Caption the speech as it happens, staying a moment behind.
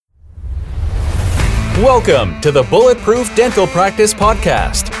Welcome to the Bulletproof Dental Practice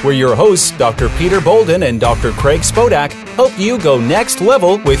Podcast, where your hosts, Dr. Peter Bolden and Dr. Craig Spodak, help you go next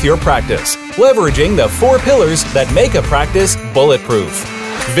level with your practice, leveraging the 4 pillars that make a practice bulletproof: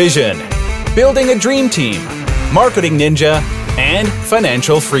 vision, building a dream team, marketing ninja, and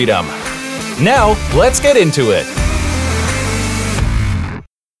financial freedom. Now, let's get into it.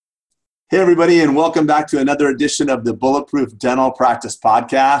 Hey, everybody, and welcome back to another edition of the Bulletproof Dental Practice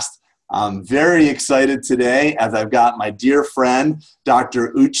Podcast. I'm very excited today as I've got my dear friend,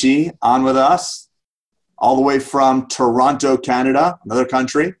 Dr. Uche, on with us, all the way from Toronto, Canada, another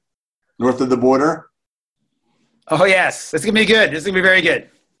country, north of the border. Oh, yes. This is going to be good. This is going to be very good.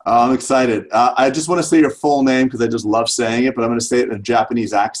 I'm excited. I just want to say your full name because I just love saying it, but I'm going to say it in a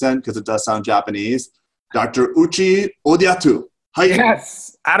Japanese accent because it does sound Japanese. Dr. Uche Odiatu. Hi.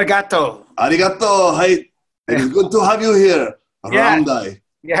 Yes. Arigato. Arigato. Hi. It is good to have you here. Randai.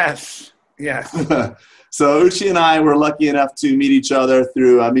 Yes. Yes. So Uche and I were lucky enough to meet each other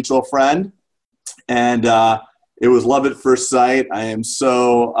through a mutual friend, and it was love at first sight. I am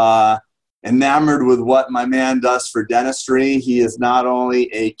so enamored with what my man does for dentistry. He is not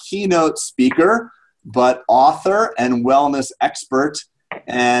only a keynote speaker, but author and wellness expert.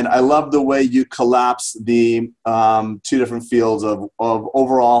 And I love the way you collapse the 2 different fields of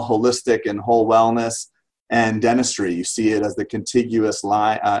overall holistic and whole wellness and dentistry. You see it as the contiguous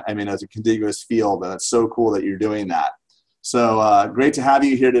line, as a contiguous field, and it's so cool that you're doing that. So great to have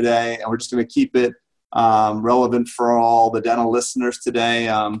you here today, and we're just going to keep it relevant for all the dental listeners today.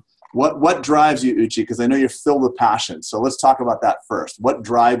 What drives you, Uche? Because I know you're filled with passion. So let's talk about that first. What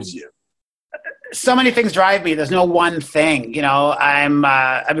drives you? So many things drive me. There's no one thing. You know,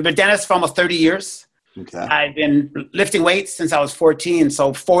 I've been a dentist for almost 30 years. Okay. I've been lifting weights since I was 14,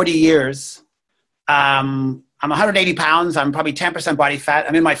 so 40 years. I'm 180 pounds. I'm probably 10% body fat.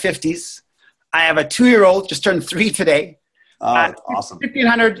 I'm in my 50s. I have a 2-year-old, just turned 3 today. Oh, that's awesome.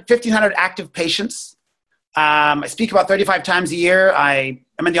 1,500 active patients. I speak about 35 times a year. I'm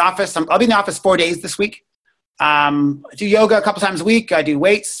in the office. I'll be in the office 4 days this week. I do yoga a couple times a week. I do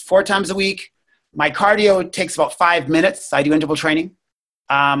weights 4 times a week. My cardio takes about 5 minutes. I do interval training.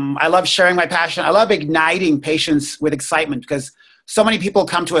 I love sharing my passion. I love igniting patients with excitement because so many people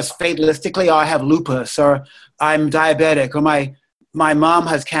come to us fatalistically. Oh, I have lupus, or I'm diabetic, or my mom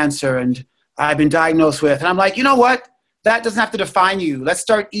has cancer and I've been diagnosed with. And I'm like, you know what? That doesn't have to define you. Let's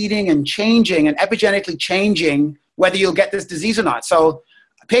start eating and changing and epigenetically changing whether you'll get this disease or not. So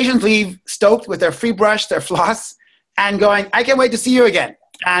patients leave stoked with their free brush, their floss, and going, I can't wait to see you again.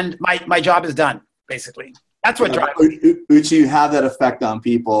 And my job is done, basically. That's what drives me. Uche, you have that effect on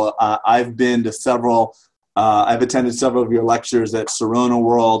people. I've been to several, I've attended several of your lectures at Sirona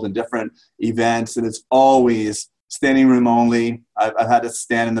World and different events, and it's always standing room only. I've had to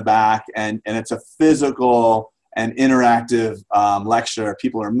stand in the back, and it's a physical and interactive lecture.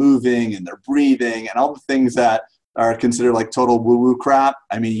 People are moving and they're breathing and all the things that are considered like total woo-woo crap.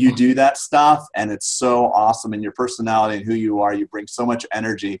 I mean, you do that stuff and it's so awesome, and your personality and who you are, you bring so much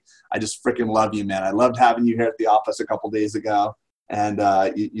energy. I just freaking love you, man. I loved having you here at the office a couple days ago, and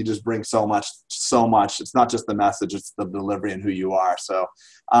you just bring so much. It's not just the message, it's the delivery and who you are. So,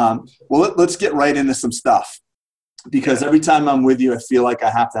 let's get right into some stuff. Because every time I'm with you, I feel like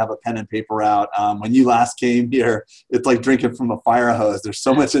I have to have a pen and paper out. When you last came here, it's like drinking from a fire hose. There's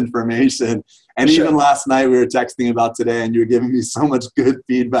so much information. And even last night we were texting about today, and you were giving me so much good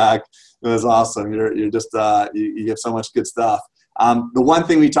feedback. It was awesome. You're just, you give so much good stuff. The one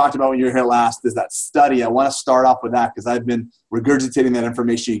thing we talked about when you were here last is that study. I want to start off with that because I've been regurgitating that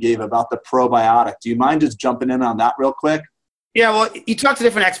information you gave about the probiotic. Do you mind just jumping in on that real quick? Yeah, well, you talk to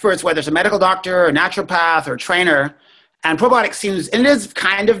different experts, whether it's a medical doctor, a naturopath, or a trainer, and probiotics seems, and it is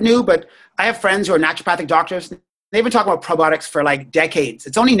kind of new, but I have friends who are naturopathic doctors. They've been talking about probiotics for like decades.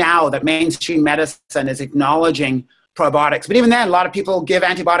 It's only now that mainstream medicine is acknowledging probiotics. But even then, a lot of people give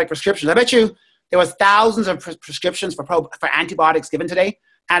antibiotic prescriptions. I bet you there was thousands of prescriptions for antibiotics given today,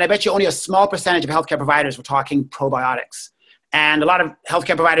 and I bet you only a small percentage of healthcare providers were talking probiotics. And a lot of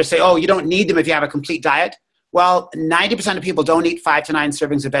healthcare providers say, oh, you don't need them if you have a complete diet. Well, 90% of people don't eat 5 to 9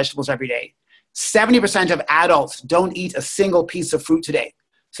 servings of vegetables every day. 70% of adults don't eat a single piece of fruit today.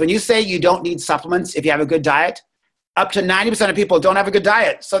 So when you say you don't need supplements if you have a good diet, up to 90% of people don't have a good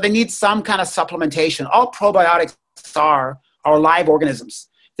diet. So they need some kind of supplementation. All probiotics are live organisms.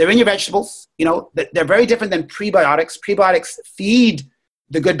 They're in your vegetables. You know, they're very different than prebiotics. Prebiotics feed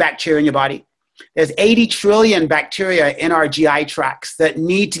the good bacteria in your body. There's 80 trillion bacteria in our GI tracts that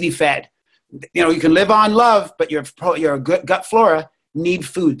need to be fed. You know, you can live on love, but your gut flora need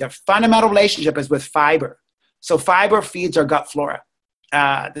food. Their fundamental relationship is with fiber. So fiber feeds our gut flora.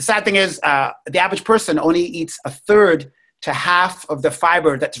 The sad thing is the average person only eats a third to half of the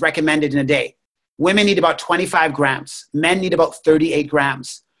fiber that's recommended in a day. Women need about 25 grams. Men need about 38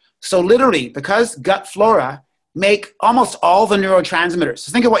 grams. So literally, because gut flora make almost all the neurotransmitters.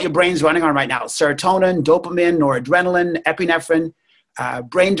 So think of what your brain's running on right now. Serotonin, dopamine, noradrenaline, epinephrine,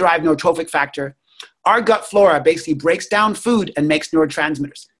 brain-derived neurotrophic factor. Our gut flora basically breaks down food and makes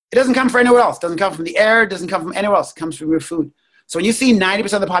neurotransmitters. It doesn't come from anywhere else. It doesn't come from the air. It doesn't come from anywhere else. It comes from your food. So when you see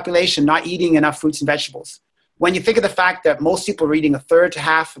 90% of the population not eating enough fruits and vegetables, when you think of the fact that most people are eating a third to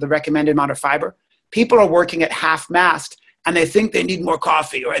half of the recommended amount of fiber, people are working at half-mast and they think they need more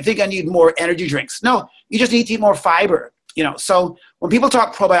coffee, or I think I need more energy drinks. No, you just need to eat more fiber. So when people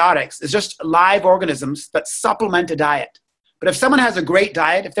talk probiotics, it's just live organisms that supplement a diet. But if someone has a great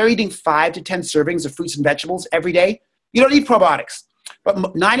diet, if they're eating 5 to 10 servings of fruits and vegetables every day, you don't need probiotics. But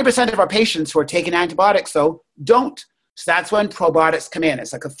 90% of our patients who are taking antibiotics, though, don't. So that's when probiotics come in.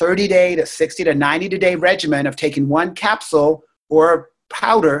 It's like a 30-day to 60 to 90-day regimen of taking one capsule or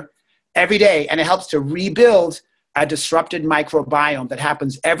powder every day, and it helps to rebuild a disrupted microbiome that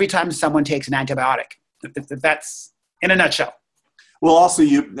happens every time someone takes an antibiotic. That's in a nutshell. Well, also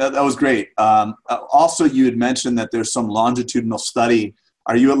that was great. Also, you had mentioned that there's some longitudinal study.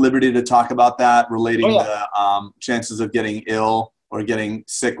 Are you at liberty to talk about that relating the chances of getting ill or getting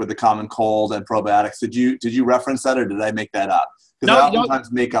sick with the common cold and probiotics? Did you reference that, or did I make that up? Because I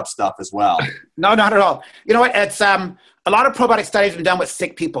oftentimes make up stuff as well. No, not at all. You know what? It's a lot of probiotic studies have been done with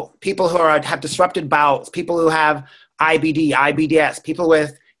sick people who have disrupted bowels, people who have IBD, IBDS, people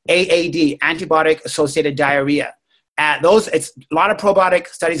with AAD, antibiotic-associated diarrhea. A lot of probiotic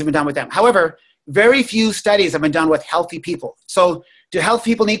studies have been done with them. However, very few studies have been done with healthy people. So do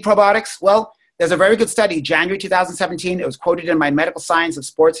healthy people need probiotics? Well, there's a very good study, January 2017. It was quoted in my Medical Science of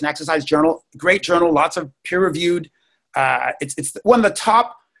Sports and Exercise journal. Great journal, lots of peer-reviewed. It's one of the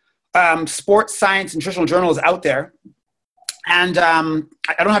top sports science nutritional journals out there. And I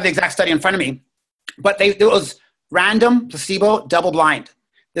don't have the exact study in front of me, but it was random, placebo, double-blind.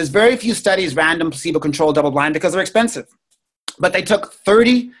 There's very few studies, random, placebo-controlled, double-blind, because they're expensive. But they took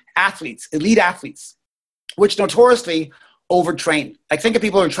 30 athletes, elite athletes, which notoriously overtrain. Like, think of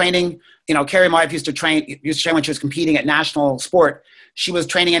people who are training. Carrie, my wife, used to train when she was competing at national sport. She was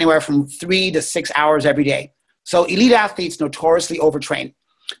training anywhere from 3 to 6 hours every day. So elite athletes notoriously overtrain.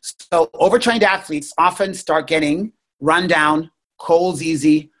 So overtrained athletes often start getting run down, colds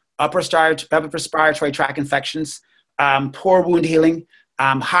easy, upper respiratory tract infections, poor wound healing,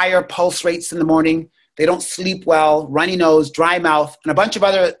 higher pulse rates in the morning. They don't sleep well, runny nose, dry mouth, and a bunch of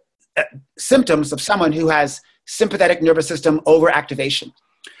other symptoms of someone who has sympathetic nervous system overactivation.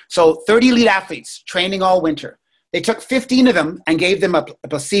 So 30 elite athletes training all winter. They took 15 of them and gave them a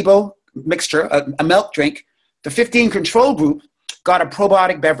placebo mixture, a milk drink. The 15 control group got a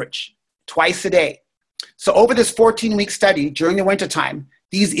probiotic beverage twice a day. So over this 14-week study during the wintertime,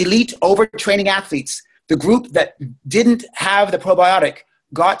 these elite overtraining athletes, the group that didn't have the probiotic,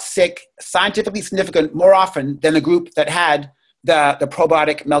 got sick scientifically significant more often than the group that had the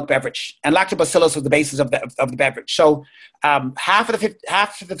probiotic milk beverage. And lactobacillus was the basis of the beverage. So half of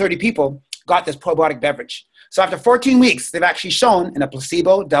the 30 people got this probiotic beverage. So after 14 weeks, they've actually shown in a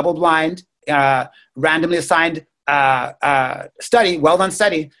placebo, double-blind, randomly assigned study, well-done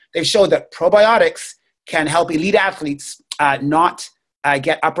study, they've showed that probiotics can help elite athletes not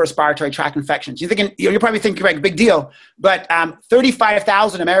get upper respiratory tract infections. You're probably thinking, like, big deal, but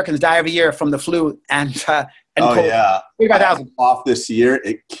 35,000 Americans die every year from the flu and cold. Yeah. 35,000. Off this year,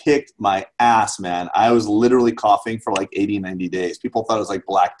 it kicked my ass, man. I was literally coughing for like 80, 90 days. People thought it was like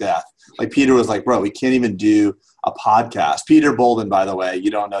Black Death. Like, Peter was like, bro, we can't even do a podcast. Peter Bolden, by the way,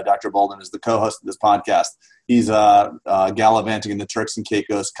 you don't know, Dr. Bolden is the co-host of this podcast. He's gallivanting in the Turks and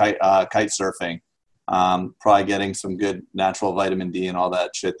Caicos, kite surfing. Probably getting some good natural vitamin D and all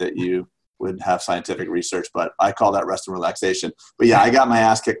that shit that you would have scientific research, but I call that rest and relaxation. But yeah, I got my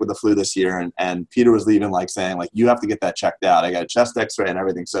ass kicked with the flu this year, and Peter was leaving like saying, like, you have to get that checked out. I got a chest x-ray and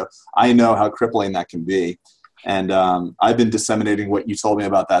everything. So I know how crippling that can be. And I've been disseminating what you told me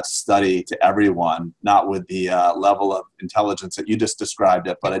about that study to everyone, not with the level of intelligence that you just described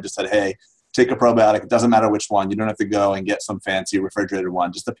it, but I just said, hey, take a probiotic. It doesn't matter which one. You don't have to go and get some fancy refrigerated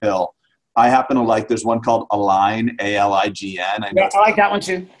one, just a pill. I happen to like, there's one called Align, A-L-I-G-N. I like that one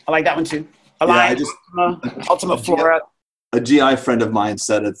too. Align, Ultimate Flora. A GI friend of mine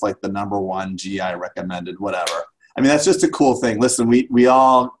said it's like the #1 GI recommended, whatever. I mean, that's just a cool thing. Listen, we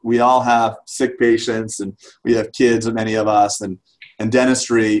all have sick patients, and we have kids, many of us, and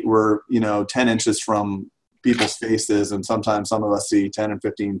dentistry, we're, 10 inches from people's faces, and sometimes some of us see 10 and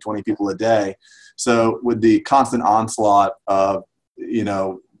 15, 20 people a day. So with the constant onslaught of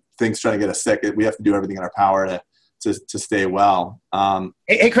things trying to get us sick. We have to do everything in our power to stay well.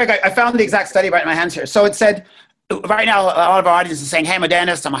 Hey, Craig, I found the exact study right in my hands here. So it said, right now, a lot of our audience is saying, hey, I'm a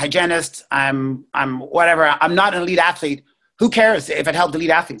dentist, I'm a hygienist, I'm whatever, I'm not an elite athlete. Who cares if it helped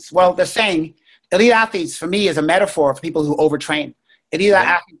elite athletes? Well, they're saying elite athletes, for me, is a metaphor for people who overtrain. Elite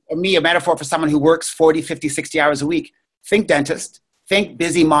athlete, for me, a metaphor for someone who works 40, 50, 60 hours a week. Think dentist, think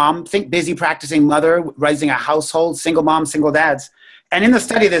busy mom, think busy practicing mother, raising a household, single moms, single dads. And in the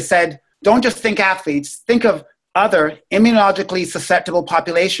study, they said, don't just think athletes, think of other immunologically susceptible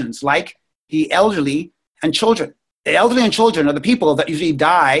populations like the elderly and children. The elderly and children are the people that usually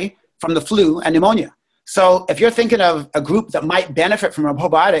die from the flu and pneumonia. So if you're thinking of a group that might benefit from a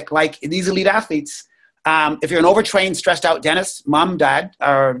probiotic, like these elite athletes, if you're an overtrained, stressed out dentist, mom, dad,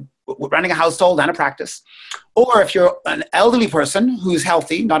 or running a household and a practice, or if you're an elderly person who's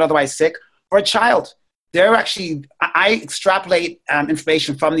healthy, not otherwise sick, or a child, I extrapolate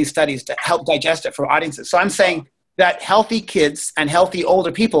information from these studies to help digest it for audiences. So I'm saying that healthy kids and healthy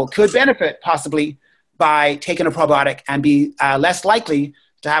older people could benefit possibly by taking a probiotic and be less likely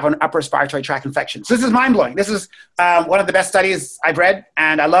to have an upper respiratory tract infection. So this is mind-blowing. This is one of the best studies I've read,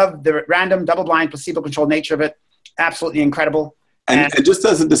 and I love the random, double-blind, placebo-controlled nature of it. Absolutely incredible. And just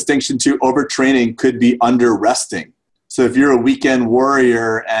as a distinction too, overtraining could be under-resting. So if you're a weekend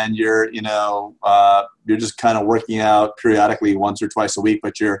warrior and you're just kind of working out periodically once or twice a week,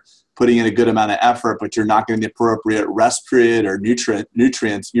 but you're putting in a good amount of effort, but you're not getting the appropriate rest period or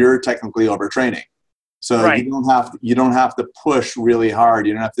nutrients, you're technically overtraining. So right. you don't have to push really hard.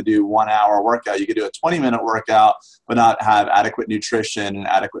 You don't have to do 1 hour workout. You could do a 20-minute workout, but not have adequate nutrition and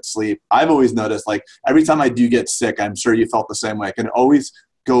adequate sleep. I've always noticed, like, every time I do get sick, I'm sure you felt the same way. I can always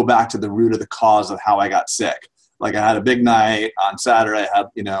go back to the root of the cause of how I got sick. Like, I had a big night on Saturday. I had,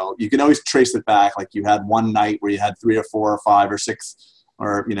 you can always trace it back. Like, you had one night where you had 3 or 4 or 5 or 6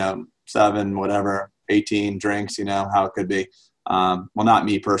 or, 7, whatever, 18 drinks, how it could be. Well, not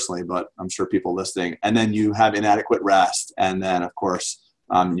me personally, but I'm sure people listening. And then you have inadequate rest. And then, of course,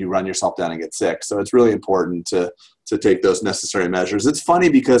 you run yourself down and get sick. So it's really important to take those necessary measures. It's funny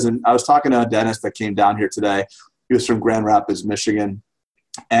because I was talking to a dentist that came down here today. He was from Grand Rapids, Michigan.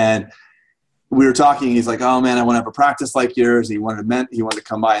 And we were talking. He's like, oh, man, I want to have a practice like yours. He wanted to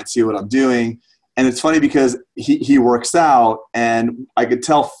come by and see what I'm doing. And it's funny because he works out, and I could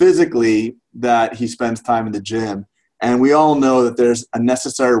tell physically that he spends time in the gym. And we all know that there's a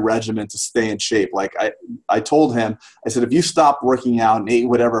necessary regimen to stay in shape. Like I told him, I said, if you stopped working out and ate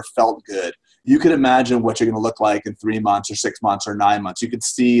whatever felt good, you could imagine what you're going to look like in 3 months or 6 months or 9 months. You could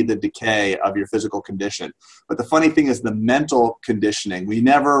see the decay of your physical condition. But the funny thing is the mental conditioning. We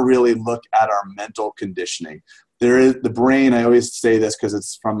never really look at our mental conditioning. There is the brain. I always say this because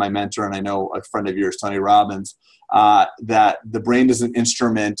it's from my mentor, and I know a friend of yours, Tony Robbins, that the brain is an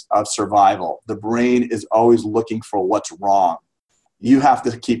instrument of survival. The brain is always looking for what's wrong. You have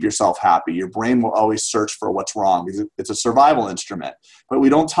to keep yourself happy. Your brain will always search for what's wrong because it's a survival instrument. But we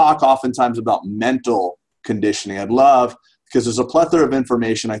don't talk oftentimes about mental conditioning. I'd love, because there's a plethora of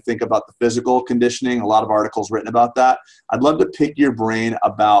information, I think, about the physical conditioning, a lot of articles written about that. I'd love to pick your brain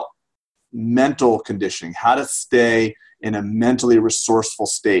about mental conditioning, how to stay in a mentally resourceful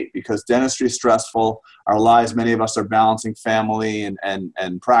state, because dentistry is stressful. Our lives, many of us are balancing family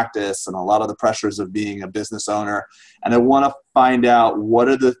and practice and a lot of the pressures of being a business owner. And I want to find out what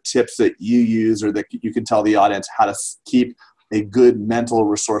are the tips that you use or that you can tell the audience how to keep a good mental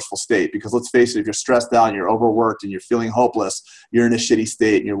resourceful state. Because let's face it, if you're stressed out and you're overworked and you're feeling hopeless, you're in a shitty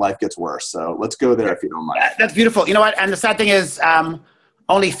state and your life gets worse. So let's go there if you don't mind. That's beautiful. You know what? And the sad thing is,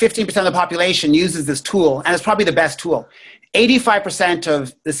 only 15% of the population uses this tool, and it's probably the best tool. 85%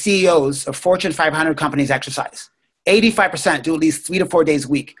 of the CEOs of Fortune 500 companies exercise. 85% do at least 3 to 4 days a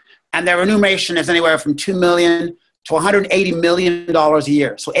week. And their remuneration is anywhere from $2 million to $180 million a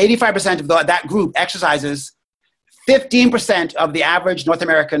year. So 85% of that group exercises. 15% of the average North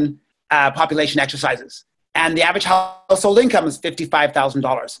American population exercises. And the average household income is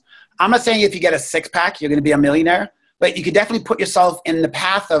 $55,000. I'm not saying if you get a six-pack, you're going to be a millionaire, but you could definitely put yourself in the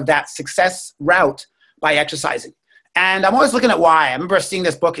path of that success route by exercising. And I'm always looking at why. I remember seeing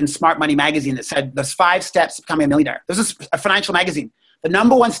this book in Smart Money magazine that said there's 5 steps to becoming a millionaire. This is a financial magazine. The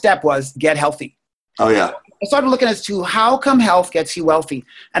number 1 step was get healthy. Oh, yeah. I started looking as to how come health gets you wealthy.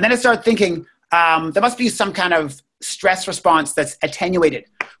 And then I started thinking there must be some kind of stress response that's attenuated.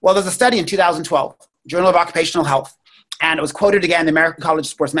 Well, there's a study in 2012, Journal of Occupational Health, and it was quoted again in the American College of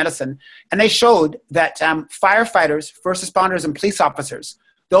Sports Medicine. And they showed that firefighters, first responders, and police officers,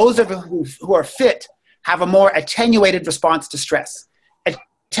 those who are fit, have a more attenuated response to stress.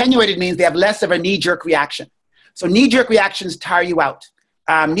 Attenuated means they have less of a knee-jerk reaction. So knee-jerk reactions tire you out.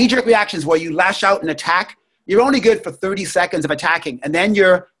 Knee-jerk reactions where you lash out and attack, you're only good for 30 seconds of attacking, and then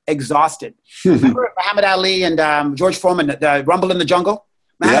you're exhausted. Remember Muhammad Ali and George Foreman, the Rumble in the Jungle?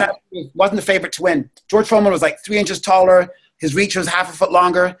 Muhammad Ali wasn't the favorite to win. George Foreman was like 3 inches taller. His reach was half a foot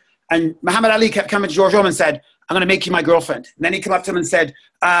longer. And Muhammad Ali kept coming to George Foreman and said, I'm going to make you my girlfriend. And then he came up to him and said,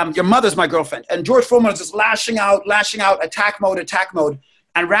 your mother's my girlfriend. And George Foreman was just lashing out, attack mode.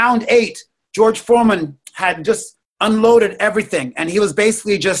 And round 8, George Foreman had just unloaded everything. And he was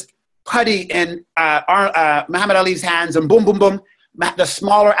basically just putty in Muhammad Ali's hands, and boom, boom, boom. The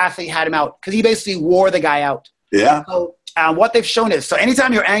smaller athlete had him out because he basically wore the guy out. Yeah. So what they've shown is, so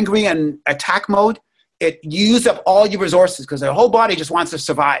anytime you're angry and attack mode, it use up all your resources because their whole body just wants to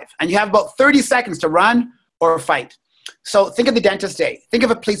survive. And you have about 30 seconds to run or fight. So think of the dentist day. Think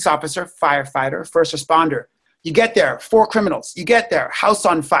of a police officer, firefighter, first responder. You get there, 4 criminals. You get there, house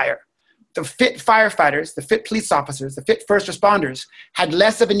on fire. The fit firefighters, the fit police officers, the fit first responders had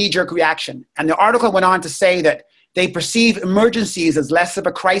less of a knee-jerk reaction. And the article went on to say that they perceive emergencies as less of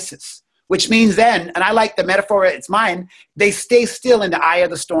a crisis, which means then, and I like the metaphor, it's mine, they stay still in the eye of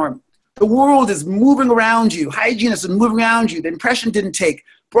the storm. The world is moving around you. Hygienists are moving around you. The impression didn't take.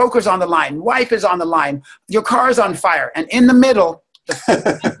 Broker's on the line. Wife is on the line. Your car's on fire. And in the middle,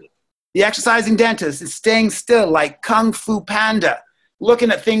 the exercising dentist is staying still like Kung Fu Panda,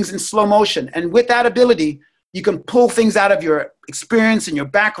 looking at things in slow motion. And with that ability, you can pull things out of your experience and your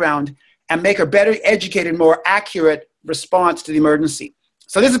background and make a better educated, more accurate response to the emergency.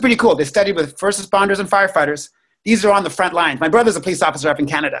 So this is pretty cool. They studied with first responders and firefighters. These are on the front lines. My brother's a police officer up in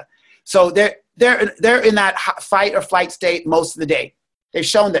Canada. So they're in that fight or flight state most of the day. They've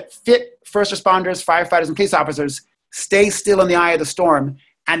shown that fit first responders, firefighters, and police officers stay still in the eye of the storm,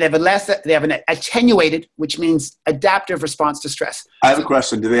 and they have an attenuated, which means adaptive response to stress. I have a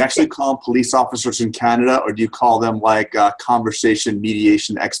question. Do they actually call them police officers in Canada, or do you call them like conversation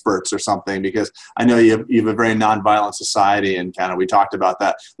mediation experts or something? Because I know you have a very nonviolent society in Canada. We talked about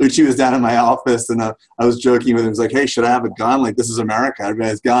that. Lucci was down in my office, and I was joking with him. He was like, hey, should I have a gun? Like, this is America. Everybody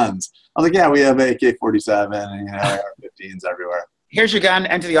has guns. I was like, yeah, we have AK-47 and AR-15s everywhere. Here's your gun,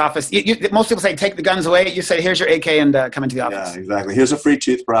 enter the office. Most people say, take the guns away. You say, here's your AK and come into the office. Yeah, exactly. Here's a free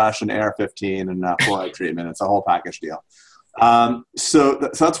toothbrush and AR-15 and fluoride treatment. It's a whole package deal. So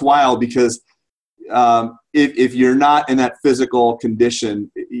that's wild because if you're not in that physical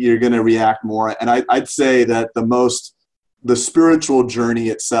condition, you're going to react more. And I'd say that the spiritual journey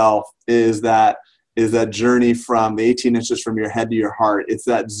itself is that journey from the 18 inches from your head to your heart. It's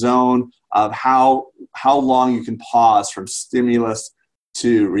that zone of how long you can pause from stimulus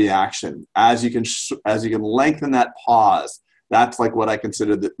to reaction. As you can lengthen that pause, that's like what I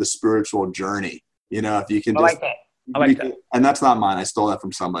consider the spiritual journey. You know, if you can just, I like that. And that's not mine. I stole that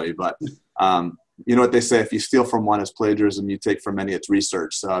from somebody, but you know what they say, if you steal from one, it's plagiarism. You take from many, it's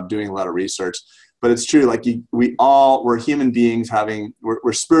research. So I'm doing a lot of research. But it's true, like we're human beings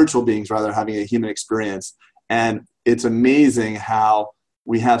we're spiritual beings rather, having a human experience. And it's amazing how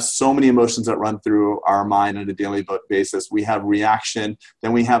we have so many emotions that run through our mind on a daily basis. We have reaction,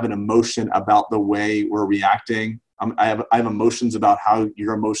 then we have an emotion about the way we're reacting. I have emotions about how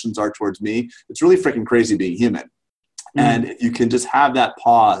your emotions are towards me. It's really freaking crazy being human. And if you can just have that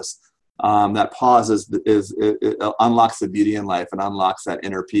pause, that pause it unlocks the beauty in life and unlocks that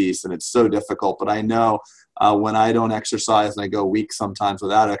inner peace. And it's so difficult. But I know when I don't exercise and I go weeks sometimes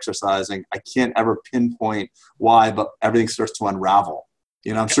without exercising, I can't ever pinpoint why, but everything starts to unravel.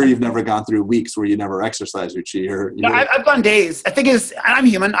 You know, I'm sure you've never gone through weeks where you never exercise, Lucci. I've gone days. I think I'm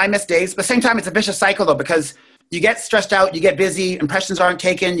human. I miss days. But at the same time, it's a vicious cycle, though, because you get stressed out, you get busy, impressions aren't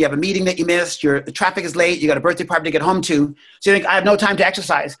taken, you have a meeting that you missed, the traffic is late, you got a birthday party to get home to. So you think, I have no time to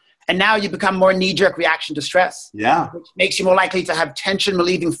exercise. And now you become more knee-jerk reaction to stress. Yeah. Which makes you more likely to have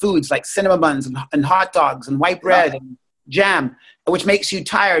tension-relieving foods like cinnamon buns and hot dogs and white bread and jam, which makes you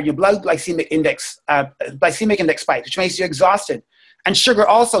tired. Your blood glycemic index spikes, which makes you exhausted. And sugar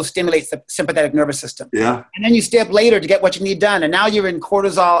also stimulates the sympathetic nervous system. Yeah. And then you stay up later to get what you need done. And now you're in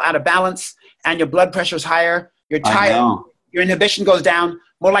cortisol out of balance and your blood pressure is higher. You're tired. Your inhibition goes down.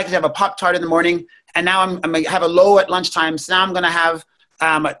 More likely to have a Pop-Tart in the morning. And now I'm going to have a low at lunchtime. So now I'm going to have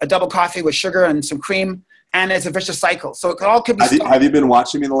a double coffee with sugar and some cream. And it's a vicious cycle. So it all could be. Have you been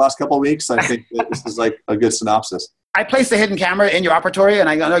watching me the last couple of weeks? I think that this is like a good synopsis. I placed a hidden camera in your operatory, and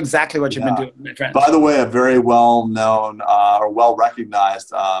I know exactly what you've been doing, my friend. By the way, a very well-known or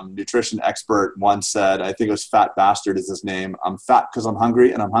well-recognized nutrition expert once said, I think it was Fat Bastard is his name, I'm fat because I'm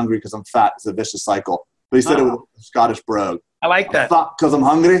hungry, and I'm hungry because I'm fat. It's a vicious cycle. But he said it with a Scottish brogue. I like that. I'm fat because I'm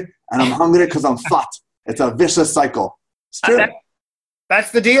hungry, and I'm hungry because I'm fat. It's a vicious cycle. It's true.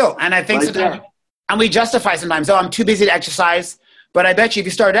 That's the deal. And I think sometimes And we justify sometimes, oh, I'm too busy to exercise. But I bet you if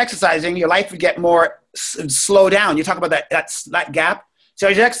you started exercising, your life would get more slow down. You talk about that gap. So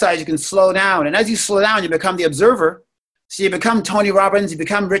as you exercise, you can slow down. And as you slow down, you become the observer. So you become Tony Robbins, you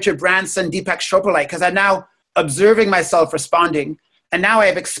become Richard Branson, Deepak Chopra-like, because I'm now observing myself responding. And now I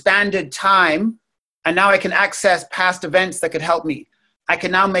have expanded time. And now I can access past events that could help me. I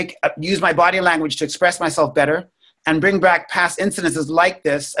can now use my body language to express myself better and bring back past incidences like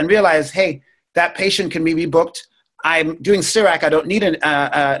this and realize, hey, that patient can be rebooked. I'm doing CIRAC. I don't need a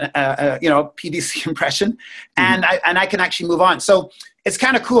PDC impression, and I can actually move on. So it's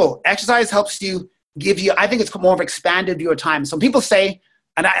kind of cool. Exercise helps you I think it's more of expanded view of time. So people say,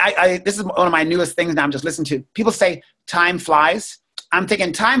 and this is one of my newest things now I'm just listening to. People say time flies. I'm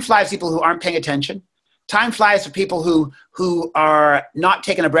thinking time flies for people who aren't paying attention. Time flies for people who are not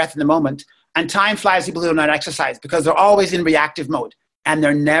taking a breath in the moment. And time flies for people who are not exercise because they're always in reactive mode. And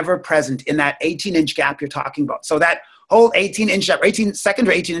they're never present in that 18-inch gap you're talking about. So that whole 18-inch gap, 18-second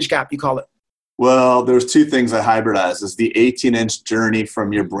or 18-inch gap, you call it? Well, there's two things I hybridize. Is the 18-inch journey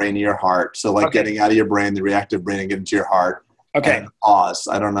from your brain to your heart. So like getting out of your brain, the reactive brain, and getting to your heart. Okay. And pause.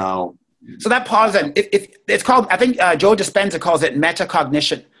 I don't know. So that pause, then, if it's called, I think Joe Dispenza calls it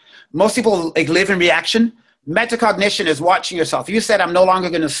metacognition. Most people live in reaction. Metacognition is watching yourself. You said, I'm no longer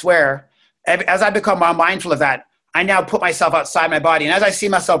going to swear. As I become more mindful of that, I now put myself outside my body. And as I see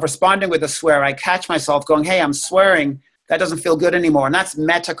myself responding with a swear, I catch myself going, hey, I'm swearing. That doesn't feel good anymore. And that's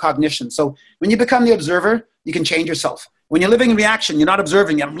metacognition. So when you become the observer, you can change yourself. When you're living in reaction, you're not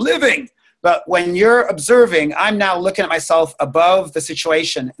observing, I'm living. But when you're observing, I'm now looking at myself above the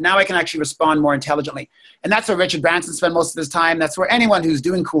situation. Now I can actually respond more intelligently. And that's where Richard Branson spends most of his time. That's where anyone who's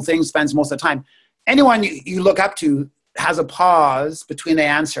doing cool things spends most of the time. Anyone you look up to has a pause between the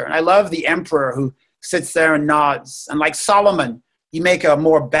answer. And I love the emperor who sits there and nods. And like Solomon, you make a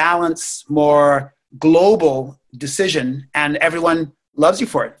more balanced, more global decision, and everyone loves you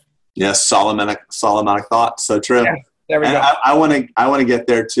for it. Yes, Solomonic thought. So true. Yeah, there we go. I want to get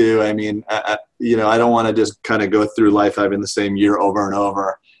there too. I mean, I don't want to just kind of go through life having the same year over and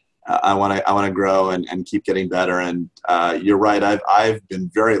over. I want to grow and keep getting better. And you're right. I've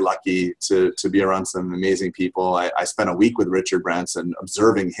been very lucky to be around some amazing people. I spent a week with Richard Branson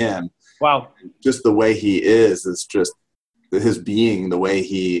observing him. Wow. Just the way he is just his being, the way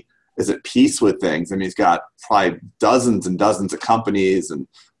he is at peace with things. I mean, he's got probably dozens and dozens of companies and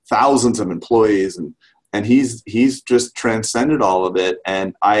thousands of employees, and he's just transcended all of it.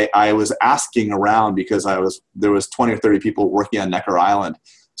 And I was asking around because there was 20 or 30 people working on Necker Island.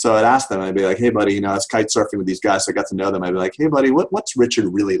 So I'd ask them, I'd be like, hey buddy, I was kite surfing with these guys. So I got to know them. I'd be like, hey buddy, what's Richard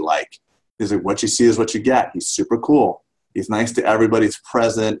really like? He's like, what you see is what you get. He's super cool. He's nice to everybody. He's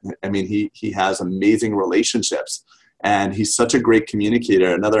present. I mean, he has amazing relationships, and he's such a great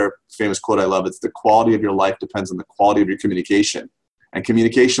communicator. Another famous quote I love, it's the quality of your life depends on the quality of your communication. And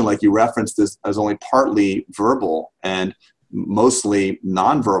communication, like you referenced, is only partly verbal and mostly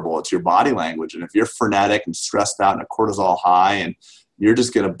nonverbal. It's your body language. And if you're frenetic and stressed out and a cortisol high and you're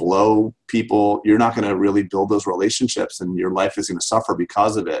just going to blow people, you're not going to really build those relationships, and your life is going to suffer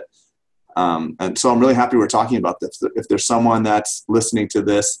because of it. And so I'm really happy we're talking about this. If there's someone that's listening to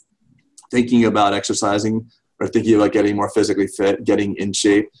this, thinking about exercising or thinking about getting more physically fit, getting in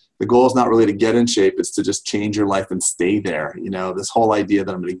shape, the goal is not really to get in shape. It's to just change your life and stay there. This whole idea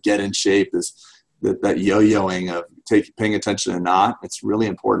that I'm going to get in shape is that yo-yoing of paying attention or not. It's really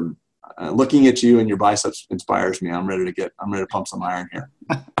important. Looking at you and your biceps inspires me. I'm ready to pump some iron here.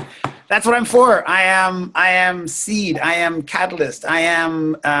 That's what I'm for. I am seed. I am catalyst. I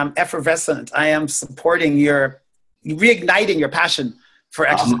am effervescent. I am supporting reigniting your passion for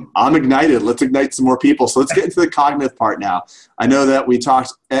exercise. I'm ignited. Let's ignite some more people. So let's get into the cognitive part now. I know that we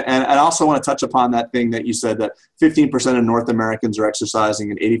talked, and I also want to touch upon that thing that you said that 15% of North Americans are exercising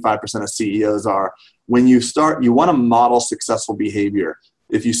and 85% of CEOs are. When you start, you want to model successful behavior.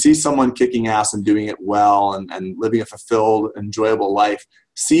 If you see someone kicking ass and doing it well and living a fulfilled, enjoyable life,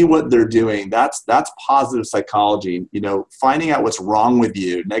 see what they're doing. That's positive psychology. Finding out what's wrong with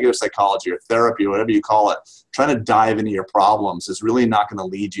you, negative psychology or therapy, or whatever you call it, trying to dive into your problems is really not going to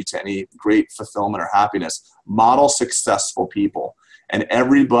lead you to any great fulfillment or happiness. Model successful people. And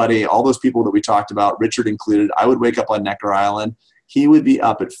everybody, all those people that we talked about, Richard included, I would wake up on Necker Island. He would be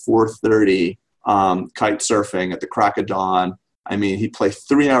up at 4:30 kite surfing at the crack of dawn. I mean, he played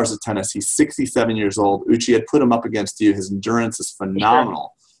 3 hours of tennis. He's 67 years old. Uchi had put him up against you. His endurance is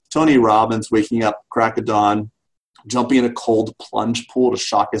phenomenal. Sure. Tony Robbins waking up crack of dawn, jumping in a cold plunge pool to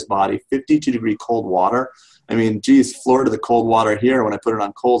shock his body, 52-degree cold water. I mean, geez, Florida, the cold water here, when I put it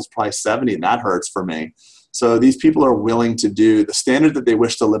on cold, is probably 70, and that hurts for me. So these people are willing to do the standard that they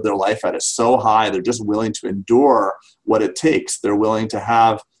wish to live their life at is so high. They're just willing to endure what it takes. They're willing to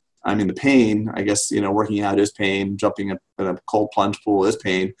have, the pain, I guess, working out is pain, jumping in a cold plunge pool is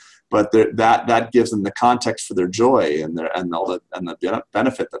pain, but that gives them the context for their joy and the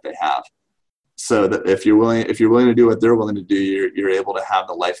benefit that they have. So that if you're willing to do what they're willing to do, you're able to have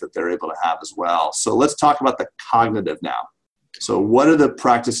the life that they're able to have as well. So let's talk about the cognitive now. So what are the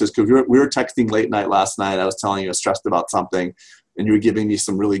practices? Because we were texting late night last night. I was telling you I was stressed about something, and you were giving me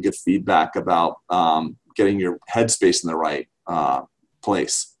some really good feedback about getting your headspace in the right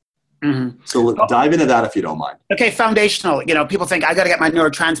place. Mm-hmm. So dive into that if you don't mind. Okay, foundational. People think I got to get my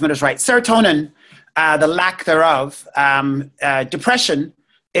neurotransmitters right. Serotonin, the lack thereof, depression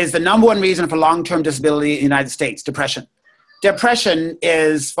is the number one reason for long-term disability in the United States. Depression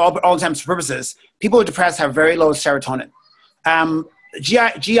is, for all intents and purposes, people who are depressed have very low serotonin.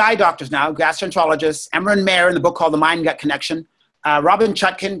 GI doctors now, gastroenterologists, Emran Mayer in the book called The Mind-Gut Connection, Robin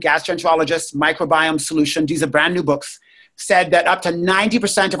Chutkin, gastroenterologist, Microbiome Solution, these are brand new books, said that up to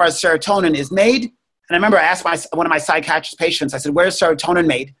 90% of our serotonin is made. And I remember I asked one of my psychiatrist patients, I said, where's serotonin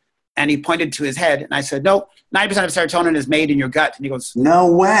made? And he pointed to his head. And I said, no, 90% of serotonin is made in your gut. And he goes,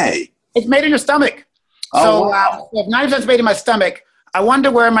 no way. It's made in your stomach. Oh, wow. If 90% is made in my stomach, I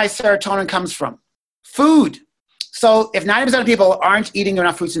wonder where my serotonin comes from. Food. So if 90% of people aren't eating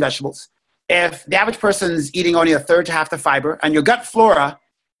enough fruits and vegetables, if the average person's eating only a third to half the fiber, and your gut flora,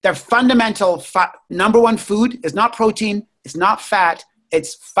 their fundamental number one food is not protein, it's not fat,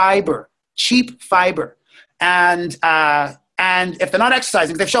 it's fiber, cheap fiber. And if they're not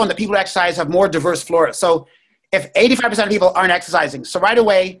exercising, they've shown that people who exercise have more diverse flora. So if 85% of people aren't exercising, so right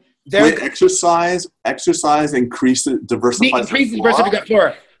away, exercise increases diversifies the gut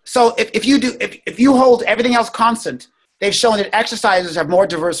flora. So if you hold everything else constant, they've shown that exercisers have more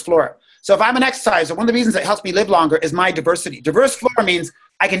diverse flora. So if I'm an exerciser, one of the reasons that helps me live longer is my diversity. Diverse flora means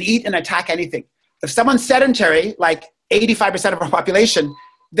I can eat and attack anything. If someone's sedentary, like 85% of our population,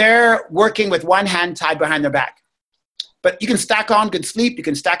 they're working with one hand tied behind their back. But you can stack on good sleep, you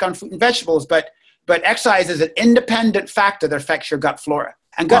can stack on fruit and vegetables, but exercise is an independent factor that affects your gut flora.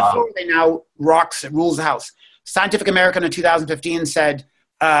 And gut flora now rules the house. Scientific American in 2015 said,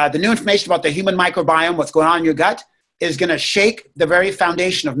 the new information about the human microbiome, what's going on in your gut, is going to shake the very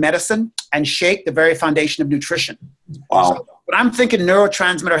foundation of medicine and shake the very foundation of nutrition. Wow. So when I'm thinking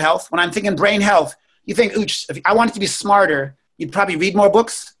neurotransmitter health, when I'm thinking brain health, you think, ooch, if I wanted to be smarter, you'd probably read more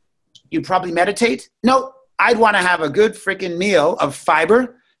books. You'd probably meditate. No, I'd want to have a good freaking meal of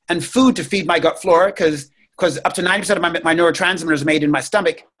fiber and food to feed my gut flora because up to 90% of my neurotransmitters are made in my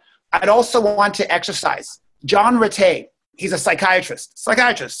stomach. I'd also want to exercise. John Ratey, he's a psychiatrist,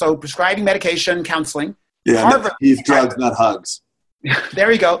 so prescribing medication, counseling. Yeah, Harvard, he's drugs, not hugs.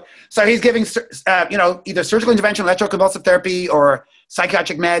 There you go. So he's giving, either surgical intervention, electroconvulsive therapy, or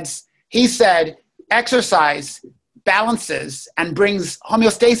psychiatric meds. He said, exercise balances and brings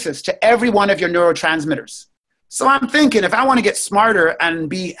homeostasis to every one of your neurotransmitters. So I'm thinking, if I want to get smarter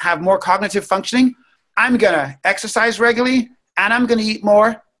and have more cognitive functioning, I'm going to exercise regularly and I'm going to eat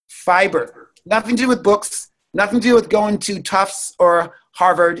more fiber. Nothing to do with books, nothing to do with going to Tufts or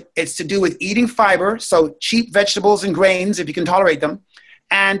Harvard. It's to do with eating fiber, so cheap vegetables and grains if you can tolerate them,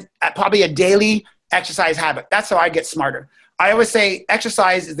 and probably a daily exercise habit. That's how I get smarter. I always say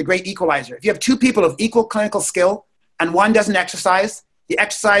exercise is the great equalizer. If you have two people of equal clinical skill and one doesn't exercise, the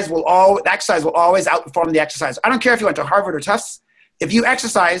exercise will always outperform the exercise. I don't care if you went to Harvard or Tufts. If you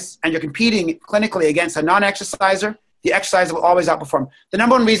exercise and you're competing clinically against a non-exerciser, the exercise will always outperform. The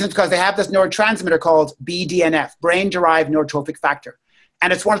number one reason is because they have this neurotransmitter called BDNF, brain-derived neurotrophic factor.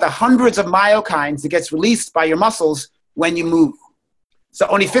 And it's one of the hundreds of myokines that gets released by your muscles when you move. So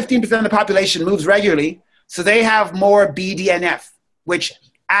only 15% of the population moves regularly. So they have more BDNF, which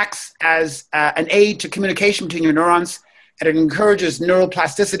acts as an aid to communication between your neurons, and it encourages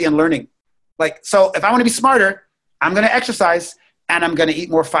neuroplasticity and learning. So if I want to be smarter, I'm going to exercise and I'm going to eat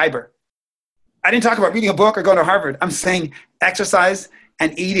more fiber. I didn't talk about reading a book or going to Harvard. I'm saying exercise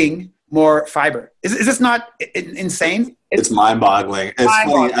and eating more fiber. Is this not insane? It's mind-boggling. It's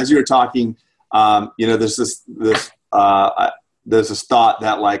funny, as you were talking, there's this thought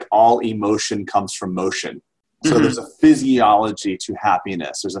that all emotion comes from motion. So there's a physiology to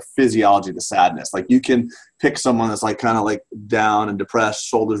happiness. There's a physiology to sadness. You can pick someone that's kind of down and depressed,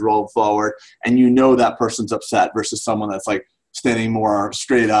 shoulders rolled forward, and that person's upset versus someone that's standing more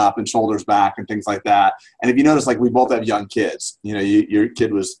straight up and shoulders back and things like that. And if you notice, we both have young kids. Your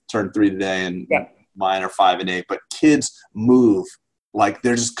kid turned 3 today, and mine are 5 and 8. But kids move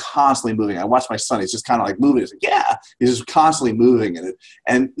they're just constantly moving. I watch my son; he's just kind of moving. He's he's just constantly moving,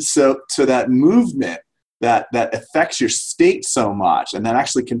 and so that movement that affects your state so much, and that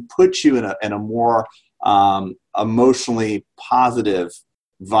actually can put you in a more emotionally positive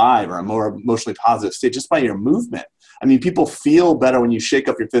vibe or a more emotionally positive state just by your movement. I mean, people feel better when you shake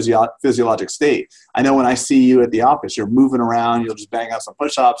up your physiologic state. I know when I see you at the office, you're moving around, you'll just bang out some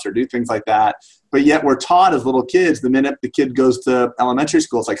push-ups or do things like that. But yet we're taught as little kids, the minute the kid goes to elementary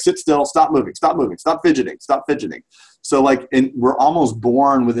school, it's like, sit still, stop moving, stop fidgeting, stop fidgeting. So like, we're almost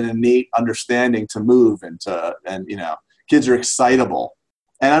born with an innate understanding to move and kids are excitable.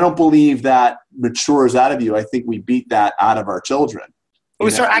 And I don't believe that matures out of you. I think we beat that out of our children.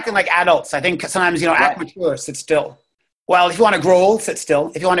 We start acting like adults. I think sometimes, act mature, sit still. Well, if you want to grow old, sit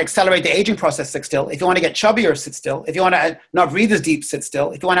still. If you want to accelerate the aging process, sit still. If you want to get chubbier, sit still. If you want to not breathe as deep, sit still.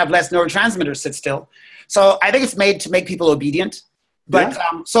 If you want to have less neurotransmitters, sit still. So I think it's made to make people obedient. But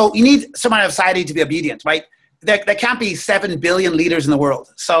so you need someone in society to be obedient, right? There can't be 7 billion leaders in the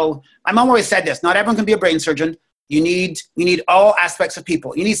world. So my mom always said this, not everyone can be a brain surgeon. You need all aspects of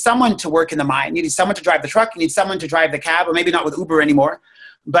people. You need someone to work in the mind. You need someone to drive the truck. You need someone to drive the cab, or maybe not with Uber anymore.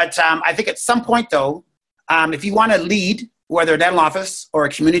 But I think at some point, though, if you want to lead, whether a dental office or a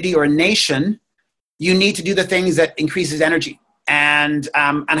community or a nation, you need to do the things that increases energy and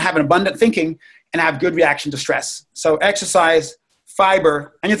have an abundant thinking and have good reaction to stress. So exercise,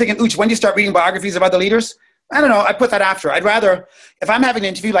 fiber. And you're thinking, Ooch, when do you start reading biographies of other leaders? I don't know. I put that after. I'd rather, if I'm having an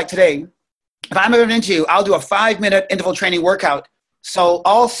interview like today, if I'm having an interview, I'll do a 5-minute interval training workout. So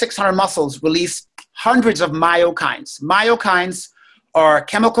all 600 muscles release hundreds of myokines. Myokines are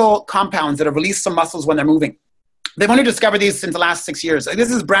chemical compounds that are released from muscles when they're moving. They've only discovered these since the last 6 years. This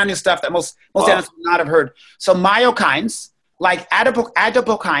is brand new stuff that most dentists would not have heard. So myokines, like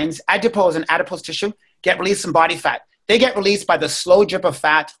adipokines, adipose and adipose tissue, get released from body fat. They get released by the slow drip of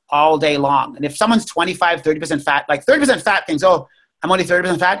fat all day long. And if someone's 25, 30% fat, like 30% fat thinks, oh, I'm only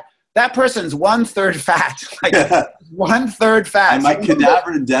 30% fat. That person's 1/3 fat, like 1/3 fat. And my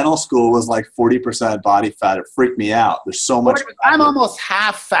cadaver in dental school was like 40% body fat. It freaked me out. There's so much. I'm almost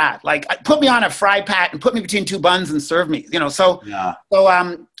half fat. Like, put me on a fry pat and put me between 2 buns and serve me. I'm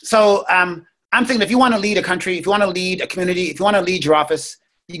thinking, if you want to lead a country, if you want to lead a community, if you want to lead your office,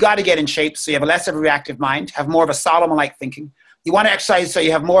 you got to get in shape so you have less of a reactive mind, have more of a Solomon-like thinking. You want to exercise so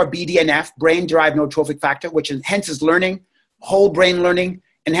you have more BDNF, brain-derived neurotrophic factor, which enhances learning, whole brain learning,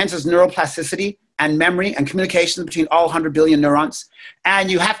 enhances neuroplasticity and memory and communication between all 100 billion neurons. And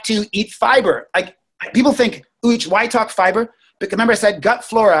you have to eat fiber. Like, people think, Ooch, why talk fiber? But remember I said gut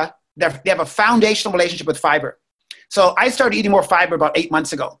flora, they have a foundational relationship with fiber. So I started eating more fiber about 8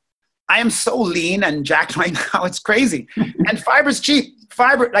 months ago. I am so lean and jacked right now. It's crazy. And fiber's cheap.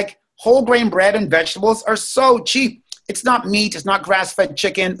 Fiber, like whole grain bread and vegetables, are so cheap. It's not meat. It's not grass-fed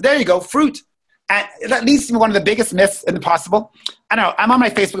chicken. There you go, fruit. And that leads to one of the biggest myths in the possible. I know, I'm on my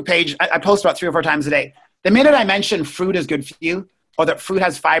Facebook page. I post about 3 or 4 times a day. The minute I mention fruit is good for you, or that fruit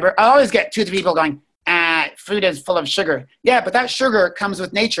has fiber, I always get 2 or 3 people going, fruit is full of sugar. Yeah, but that sugar comes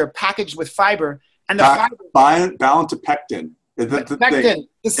with nature, packaged with fiber. And the fiber... Bound to pectin. If it's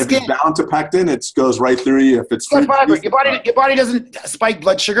bound to pectin, it goes right through you. If it's fruit, fiber. Your body doesn't spike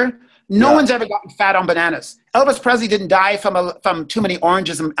blood sugar. No one's ever gotten fat on bananas. Elvis Presley didn't die from too many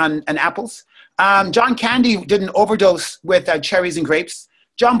oranges and apples. John Candy didn't overdose with cherries and grapes.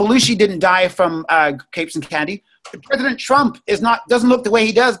 John Belushi didn't die from grapes and candy. President Trump doesn't look the way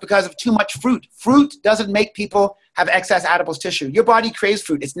he does because of too much fruit. Fruit doesn't make people have excess adipose tissue. Your body craves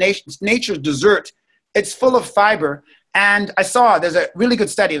fruit. It's nature's dessert. It's full of fiber. And I saw there's a really good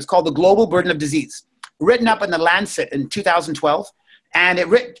study. It's called The Global Burden of Disease, written up in The Lancet in 2012. And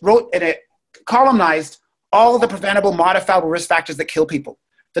it columnized all the preventable modifiable risk factors that kill people.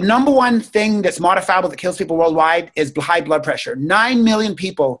 The number one thing that's modifiable that kills people worldwide is high blood pressure. 9 million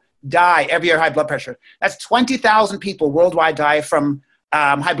people die every year of high blood pressure. That's 20,000 people worldwide die from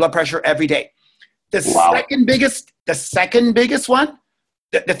high blood pressure every day. The second biggest one,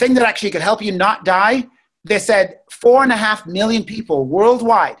 the thing that actually could help you not die, they said 4.5 million people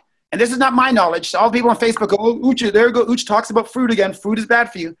worldwide. And this is not my knowledge. So all people on Facebook go, oh, Ooch, there you go. Ooch talks about fruit again. Fruit is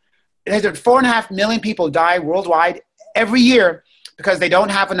bad for you. It has 4.5 million people die worldwide every year because they don't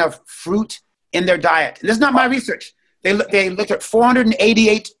have enough fruit in their diet. And this is not my research. They looked at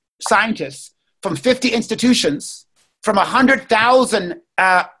 488 scientists from 50 institutions from 100,000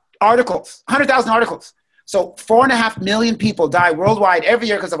 articles. 100,000 articles. So 4.5 million people die worldwide every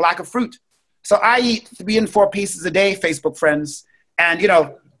year because of lack of fruit. So I eat 3 and 4 pieces a day, Facebook friends. And,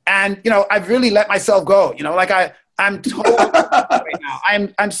 I've really let myself go. I'm totally right now.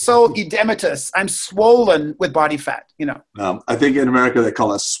 I'm so edematous. I'm swollen with body fat, I think in America they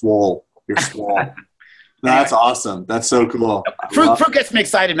call us swole. You're swole. That's awesome. That's so cool. Fruit gets me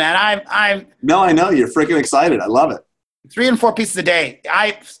excited, man. No, I know you're freaking excited. I love it. 3 and 4 pieces a day.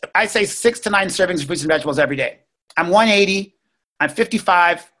 I say 6 to 9 servings of fruits and vegetables every day. I'm 180. I'm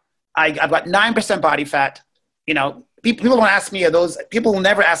 55. I've got 9% body fat. You know, people don't ask me, people will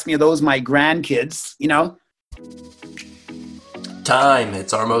never ask me, are those my grandkids, you know? Time,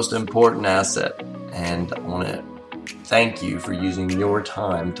 it's our most important asset. And I want to thank you for using your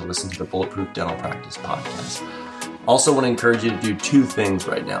time to listen to the Bulletproof Dental Practice podcast. Also want to encourage you to do 2 things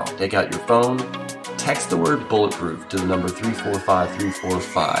right now. Take out your phone, text the word bulletproof to the number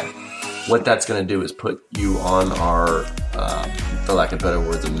 345345. What that's going to do is put you on our, for lack of better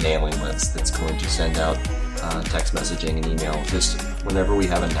words, a mailing list that's going to send out text messaging and email just whenever we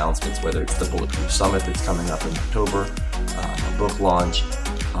have announcements, whether it's the Bulletproof Summit that's coming up in October, a book launch,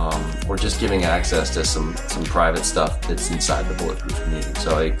 or just giving access to some private stuff that's inside the Bulletproof community.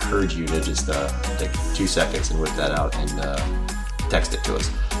 So I encourage you to just take 2 seconds and whip that out and text it to us.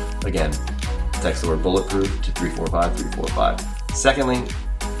 Again, text the word bulletproof to 345345. Secondly,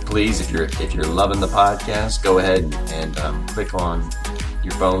 please, if you're loving the podcast, go ahead and click on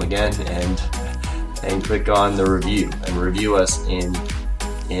your phone again and click on the review and review us in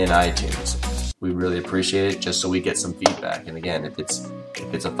iTunes. We really appreciate it, just so we get some feedback. And again, if it's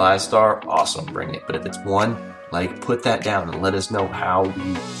a 5-star, awesome, bring it. But if it's 1, put that down and let us know how we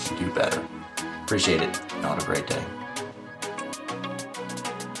can do better. Appreciate it. Have a great day.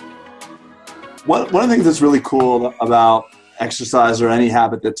 One of the things that's really cool about exercise or any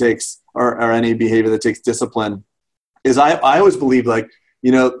habit that takes, or any behavior that takes discipline, is I always believe,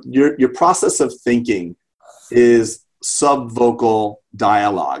 your process of thinking is subvocal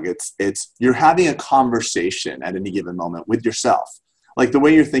dialogue. It's you're having a conversation at any given moment with yourself. Like the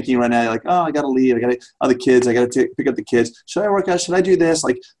way you're thinking right now, you're like, oh, I got to leave. I got the kids. I got to pick up the kids. Should I work out? Should I do this?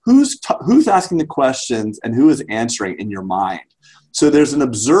 Like who's asking the questions and who is answering in your mind? So there's an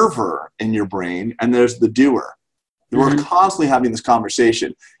observer in your brain and there's the doer. We're constantly having this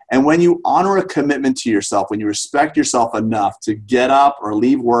conversation. And when you honor a commitment to yourself, when you respect yourself enough to get up or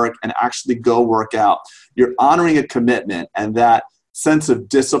leave work and actually go work out, you're honoring a commitment, and that sense of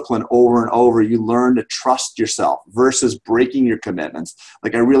discipline over and over, you learn to trust yourself versus breaking your commitments.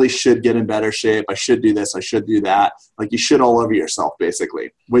 Like, I really should get in better shape. I should do this. I should do that. Like, you should all over yourself,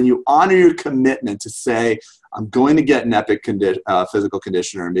 basically. When you honor your commitment to say, I'm going to get an epic physical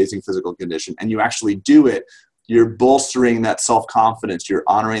condition or amazing physical condition, and you actually do it, you're bolstering that self-confidence. You're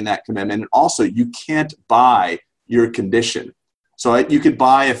honoring that commitment. And also, you can't buy your condition. So you could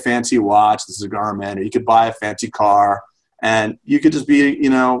buy a fancy watch, this is a Garmin, or you could buy a fancy car, and you could just be,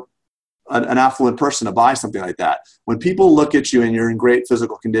 an affluent person to buy something like that. When people look at you and you're in great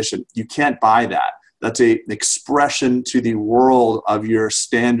physical condition, you can't buy that. That's an expression to the world of your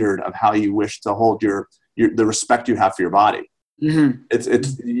standard of how you wish to hold the respect you have for your body.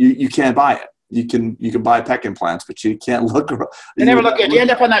 Mm-hmm. You can't buy it. You can buy pec implants, but you can't look. They never look good. You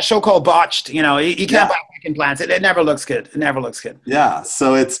end up on that show called Botched. You can't buy pec implants. It never looks good. It never looks good. Yeah.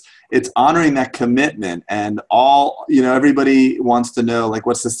 So it's honoring that commitment, and everybody wants to know, like,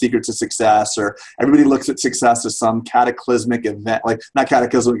 what's the secret to success, or everybody looks at success as some cataclysmic event, like not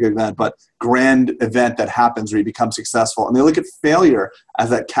cataclysmic event, but grand event that happens where you become successful. And they look at failure as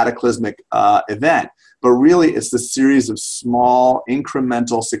that cataclysmic event. But really, it's the series of small,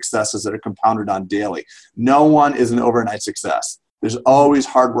 incremental successes that are compounded on daily. No one is an overnight success. There's always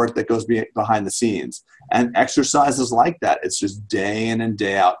hard work that goes behind the scenes. And exercise is like that. It's just day in and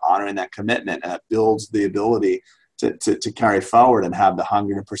day out honoring that commitment, and it builds the ability to carry forward and have the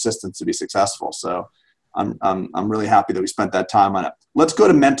hunger and persistence to be successful. So I'm really happy that we spent that time on it. Let's go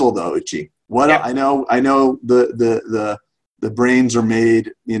to mental, though, Uchi. I know the brains are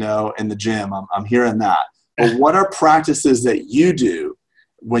made, in the gym. I'm hearing that. But what are practices that you do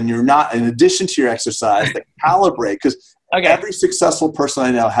when you're not, in addition to your exercise, that calibrate? Because every successful person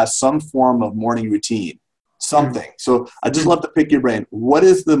I know has some form of morning routine, something. So I just love to pick your brain. What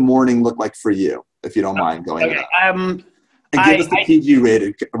does the morning look like for you, if you don't mind going into that? And give us the PG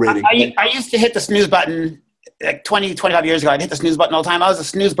rating. I used to hit the snooze button like 20, 25 years ago. I'd hit the snooze button all the time. I was a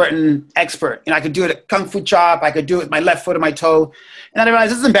snooze button expert. I could do it at Kung Fu Chop. I could do it with my left foot and my toe. And then I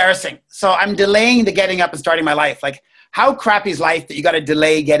realized this is embarrassing. So I'm delaying the getting up and starting my life. Like, how crappy is life that you got to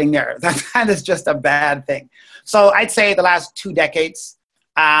delay getting there? That is just a bad thing. So I'd say the last 2 decades,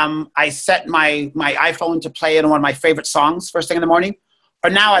 I set my iPhone to play in one of my favorite songs first thing in the morning. Or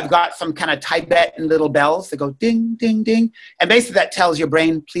now I've got some kind of Tibetan little bells that go ding, ding, ding. And basically that tells your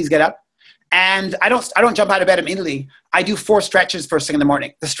brain, please get up. And I don't jump out of bed immediately. I do 4 stretches first thing in the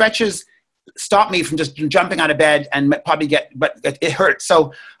morning. The stretches stop me from just jumping out of bed and probably but it hurts.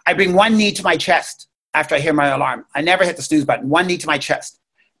 So I bring one knee to my chest after I hear my alarm. I never hit the snooze button. One knee to my chest.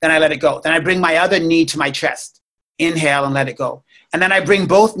 Then I let it go. Then I bring my other knee to my chest. Inhale and let it go. And then I bring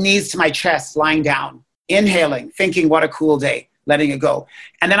both knees to my chest, lying down, inhaling, thinking, what a cool day, letting it go.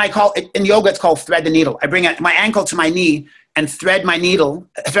 And then I call it, in yoga, it's called thread the needle. I bring my ankle to my knee and thread my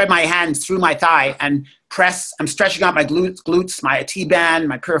hand through my thigh and press. I'm stretching out my glutes, my T-band,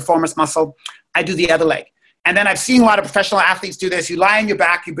 my piriformis muscle. I do the other leg. And then I've seen a lot of professional athletes do this. You lie on your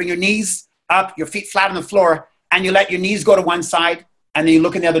back, you bring your knees up, your feet flat on the floor, and you let your knees go to one side, and then you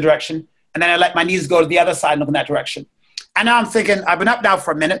look in the other direction. And then I let my knees go to the other side and look in that direction. And now I'm thinking, I've been up now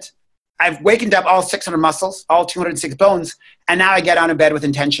for a minute. I've wakened up all 600 muscles, all 206 bones, and now I get out of bed with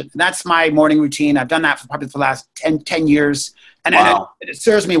intention. And that's my morning routine. I've done that for probably the last 10 years. And, wow. and it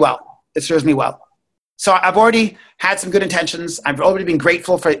serves me well. It serves me well. So I've already had some good intentions. I've already been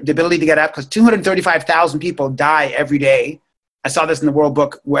grateful for the ability to get up because 235,000 people die every day. I saw this in the World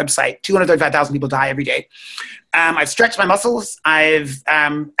Book website. 235,000 people die every day. I've stretched my muscles. I've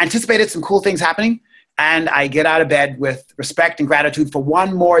anticipated some cool things happening. And I get out of bed with respect and gratitude for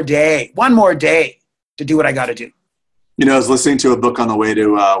one more day to do what I got to do. You know, I was listening to a book on the way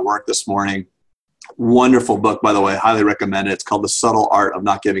to work this morning. Wonderful book, by the way. Highly recommend it. It's called The Subtle Art of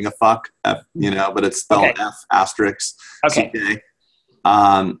Not Giving a Fuck, but it's spelled Okay. F asterisk. Okay.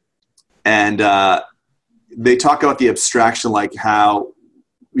 CK. They talk about the abstraction, like how,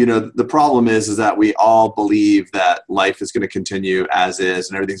 the problem is that we all believe that life is going to continue as is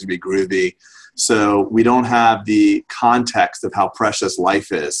and everything's going to be groovy. So we don't have the context of how precious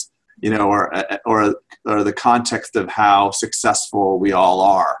life is, or the context of how successful we all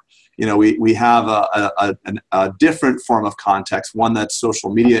are. We have a different form of context, one that's social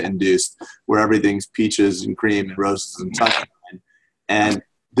media induced, where everything's peaches and cream and roses and sunshine. And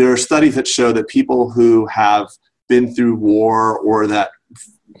there are studies that show that people who have been through war or that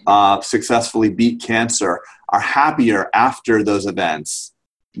successfully beat cancer are happier after those events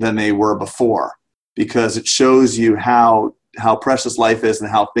than they were before, because it shows you how precious life is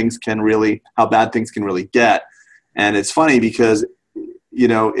and how bad things can really get. And it's funny because,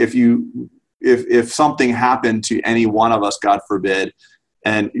 if something happened to any one of us, God forbid,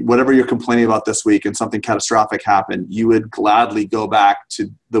 and whatever you're complaining about this week and something catastrophic happened, you would gladly go back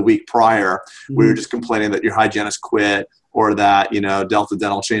to the week prior where you're just complaining that your hygienist quit or that, Delta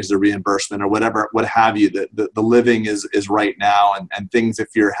Dental changed the reimbursement or whatever, what have you. The living is right now, and things, if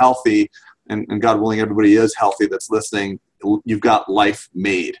you're healthy, and God willing, everybody is healthy that's listening, you've got life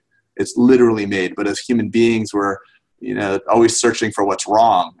made. It's literally made. But as human beings, we're, always searching for what's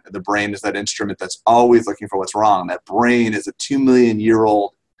wrong. The brain is that instrument that's always looking for what's wrong. That brain is a 2 million year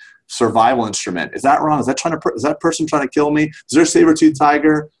old survival instrument. Is that wrong? Is that person trying to kill me? Is there a saber-toothed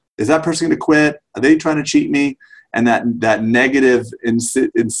tiger? Is that person going to quit? Are they trying to cheat me? And that negative,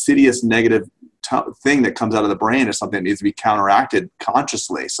 insidious negative thing that comes out of the brain is something that needs to be counteracted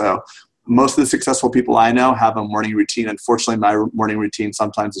consciously. So most of the successful people I know have a morning routine. Unfortunately, my morning routine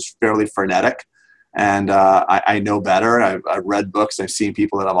sometimes is fairly frenetic. And I know better. I've read books. I've seen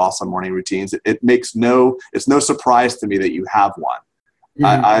people that have awesome morning routines. It's no surprise to me that you have one.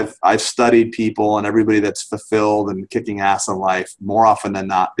 Mm-hmm. I've studied people, and everybody that's fulfilled and kicking ass in life, more often than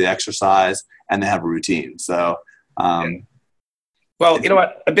not, they exercise and they have a routine. So, well, you know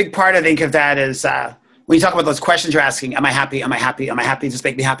what? A big part, I think, of that is when you talk about those questions you're asking, am I happy? Am I happy? Am I happy? Does this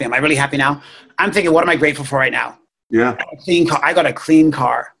make me happy? Am I really happy now? I'm thinking, what am I grateful for right now? Yeah. I got a clean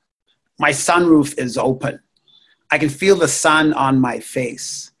car. My sunroof is open. I can feel the sun on my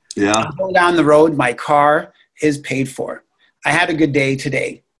face. Yeah. I go down the road, my car is paid for. I had a good day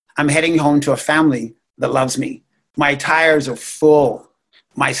today. I'm heading home to a family that loves me. My tires are full.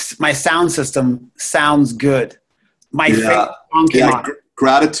 My sound system sounds good. My faith song came on.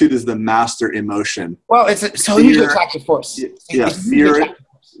 Gratitude is the master emotion. Well, it's a huge attractive force. Fear.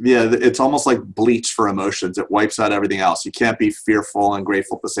 Yeah, it's almost like bleach for emotions. It wipes out everything else. You can't be fearful and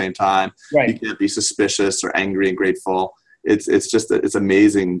grateful at the same time. Right. You can't be suspicious or angry and grateful. It's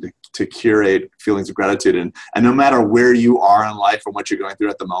amazing to curate feelings of gratitude. And no matter where you are in life and what you're going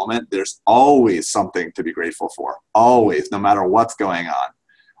through at the moment, there's always something to be grateful for. Always, no matter what's going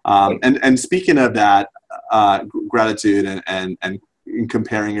on. And speaking of that, gratitude and in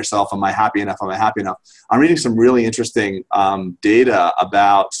comparing yourself, am I happy enough? Am I happy enough? I'm reading some really interesting data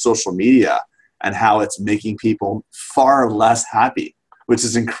about social media and how it's making people far less happy, which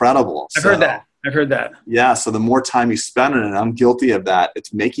is incredible. I've heard that. Yeah. So the more time you spend on it, I'm guilty of that,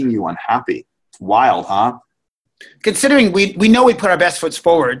 it's making you unhappy. It's wild, huh? Considering we know we put our best foot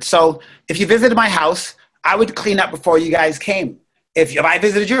forward. So if you visited my house, I would clean up before you guys came. if I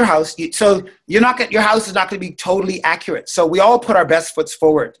visited your house, so your house is not going to be totally accurate. So we all put our best foots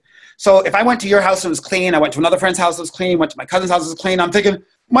forward. So if I went to your house and it was clean, I went to another friend's house that was clean, went to my cousin's house that was clean, I'm thinking,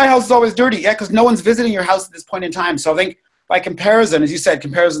 my house is always dirty. Yeah, because no one's visiting your house at this point in time. So I think by comparison, as you said,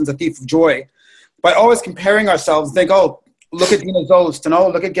 comparison is a thief of joy. By always comparing ourselves, think, oh, look at Dina Zost, and oh,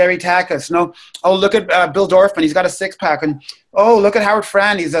 look at Gary Takacs, and oh, look at Bill Dorfman, he's got a six-pack, and oh, look at Howard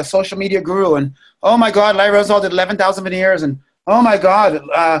Friend, he's a social media guru, and oh my God, Larry Rosenthal did 11,000 veneers, and oh my God,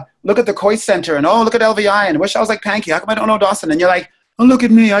 look at the Coy Center, and oh, look at LVI, and I wish I was like Pankey, how come I don't know Dawson? And you're like, oh, look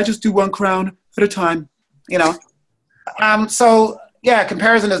at me, I just do one crown at a time, you know? So yeah,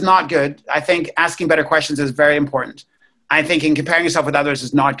 comparison is not good. I think asking better questions is very important. I think in comparing yourself with others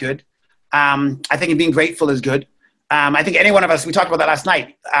is not good. I think in being grateful is good. I think any one of us, we talked about that last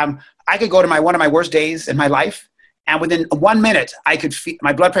night. I could go to one of my worst days in my life, and within 1 minute,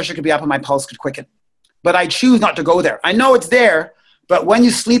 my blood pressure could be up and my pulse could quicken. But I choose not to go there. I know it's there, but when you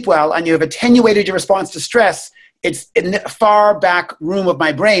sleep well and you have attenuated your response to stress, it's in the far back room of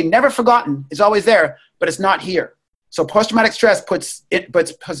my brain, never forgotten. It's always there, but it's not here. So post-traumatic stress puts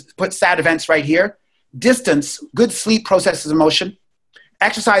sad events right here. Distance, good sleep processes emotion.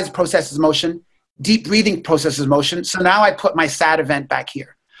 Exercise processes emotion. Deep breathing processes emotion. So now I put my sad event back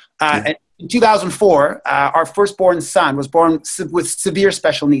here. In 2004, our firstborn son was born with severe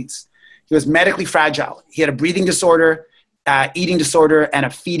special needs. He was medically fragile. He had a breathing disorder, eating disorder, and a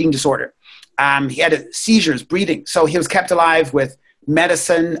feeding disorder. He had seizures, breathing. So he was kept alive with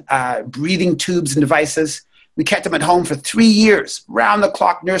medicine, breathing tubes and devices. We kept him at home for 3 years,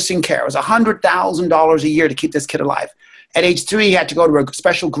 round-the-clock nursing care. It was $100,000 a year to keep this kid alive. At age 3, he had to go to a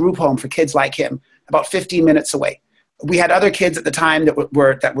special group home for kids like him, about 15 minutes away. We had other kids at the time that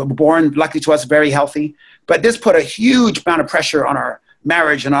were born, luckily to us, very healthy. But this put a huge amount of pressure on our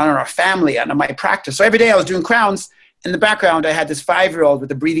marriage and on our family and on my practice. So every day I was doing crowns. In the background, I had this 5-year-old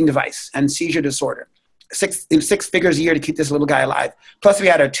with a breathing device and seizure disorder. Six figures a year to keep this little guy alive. Plus we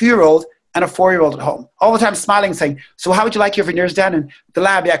had a 2-year-old and a 4-year-old at home, all the time smiling, saying, so how would you like your veneers done? And the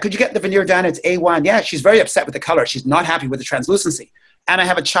lab, yeah, could you get the veneer done? It's A1. Yeah, she's very upset with the color. She's not happy with the translucency. And I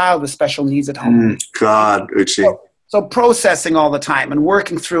have a child with special needs at home. God, Uchi. So processing all the time and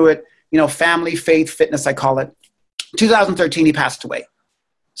working through it, family, faith, fitness, I call it. 2013, he passed away.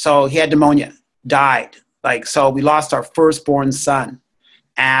 So he had pneumonia, died. So we lost our firstborn son.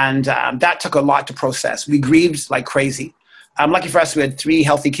 And that took a lot to process. We grieved like crazy. Lucky for us, we had 3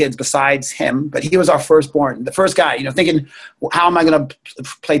 healthy kids besides him, but he was our firstborn, the first guy, thinking, how am I going to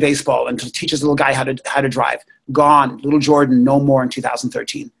play baseball and to teach this little guy how to drive? Gone. Little Jordan, no more in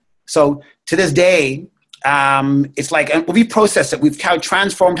 2013. So to this day, it's like, and we've processed it. We've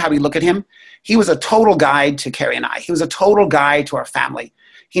transformed how we look at him. He was a total guide to Carrie and I. He was a total guide to our family.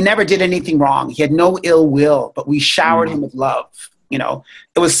 He never did anything wrong. He had no ill will, but we showered him with love. It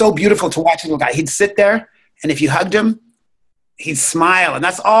was so beautiful to watch the little guy. He'd sit there, and if you hugged him, he'd smile, and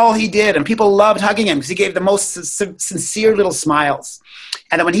that's all he did. And people loved hugging him because he gave the most sincere little smiles.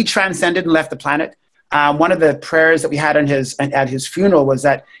 And then when he transcended and left the planet, one of the prayers that we had at his funeral was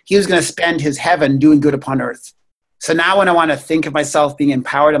that he was going to spend his heaven doing good upon earth. So now when I want to think of myself being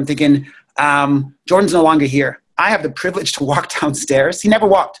empowered, I'm thinking, Jordan's no longer here. I have the privilege to walk downstairs. He never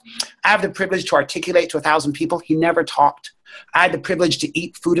walked. I have the privilege to articulate to 1,000 people. He never talked. I had the privilege to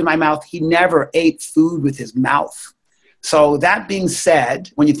eat food in my mouth. He never ate food with his mouth. So that being said,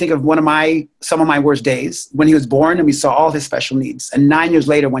 when you think of some of my worst days, when he was born and we saw all his special needs, and 9 years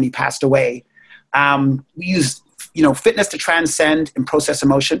later when he passed away, we used, fitness to transcend and process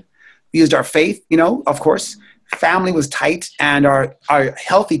emotion. We used our faith, of course. Family was tight, and our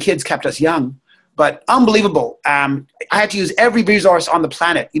healthy kids kept us young, but unbelievable. I had to use every resource on the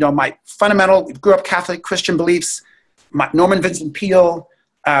planet. My fundamental, grew up Catholic Christian beliefs, my Norman Vincent Peale,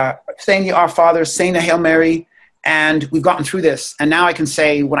 saying the Our Father, saying the Hail Mary, and we've gotten through this. And now I can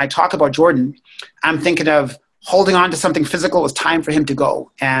say, when I talk about Jordan, I'm thinking of holding on to something physical. It was time for him to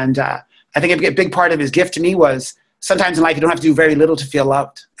go. And I think a big part of his gift to me was sometimes in life, you don't have to do very little to feel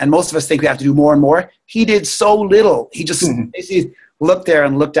loved. And most of us think we have to do more and more. He did so little. He just basically looked there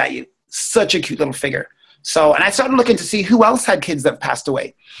and looked at you. Such a cute little figure. So, and I started looking to see who else had kids that passed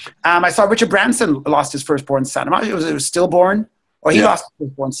away. I saw Richard Branson lost his firstborn son. I'm not sure if it was stillborn or he lost his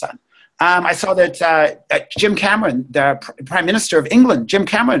firstborn son. I saw that Jim Cameron, the Prime Minister of England, Jim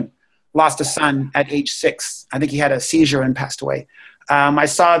Cameron, lost a son at age 6. I think he had a seizure and passed away. I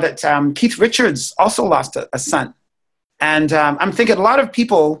saw that Keith Richards also lost a son. And I'm thinking a lot of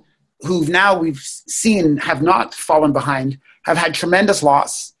people we've seen have not fallen behind, have had tremendous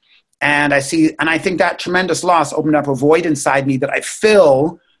loss. And I think that tremendous loss opened up a void inside me that I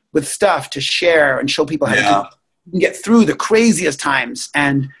fill with stuff to share and show people how to do it. you can get through the craziest times,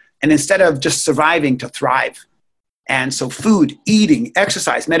 and instead of just surviving, to thrive. And so food, eating,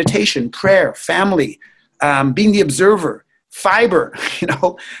 exercise, meditation, prayer, family, being the observer, fiber,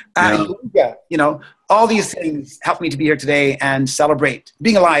 yoga, all these things help me to be here today and celebrate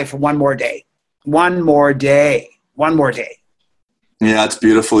being alive for one more day. One more day. One more day. Yeah, it's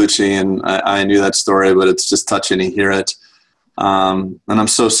beautiful, Uchi, and I knew that story, but it's just touching to hear it. And I'm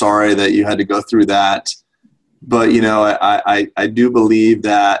so sorry that you had to go through that. But, I do believe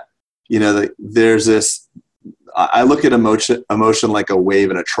that, that there's this, I look at emotion like a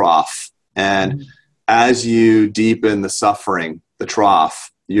wave in a trough. And as you deepen the suffering, the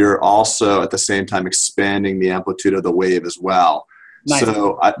trough, you're also at the same time expanding the amplitude of the wave as well. Nice.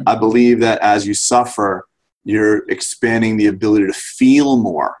 So I believe that as you suffer, you're expanding the ability to feel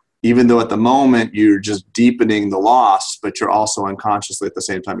more, even though at the moment you're just deepening the loss, but you're also unconsciously at the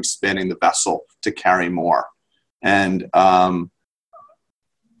same time expanding the vessel to carry more. And I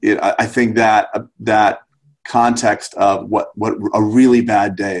think that context of what a really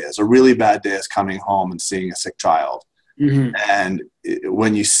bad day is. A really bad day is coming home and seeing a sick child. Mm-hmm. And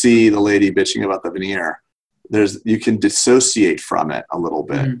when you see the lady bitching about the veneer, you can dissociate from it a little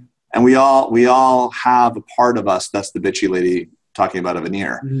bit. Mm-hmm. And we all have a part of us that's the bitchy lady talking about a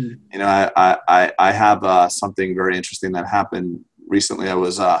veneer. Mm-hmm. I have something very interesting that happened recently. I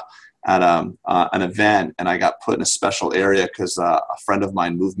was at an event, and I got put in a special area because a friend of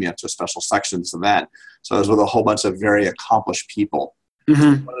mine moved me up to a special section of this event. So I was with a whole bunch of very accomplished people.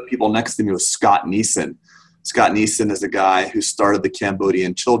 Mm-hmm. One of the people next to me was Scott Neeson. Scott Neeson is a guy who started the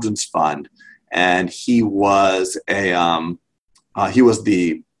Cambodian Children's Fund, and he was the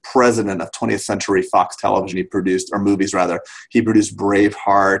president of 20th Century Fox Television. He produced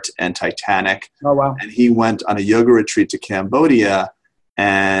Braveheart and Titanic. Oh, wow. And he went on a yoga retreat to Cambodia.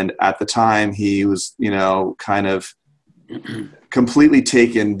 And at the time he was, kind of completely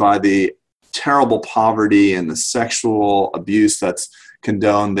taken by the terrible poverty and the sexual abuse that's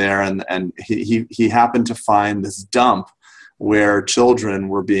condoned there. And he happened to find this dump where children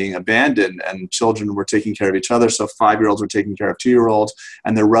were being abandoned and children were taking care of each other. So 5-year-olds were taking care of 2-year-olds,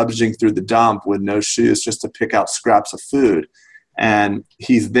 and they're rummaging through the dump with no shoes just to pick out scraps of food. And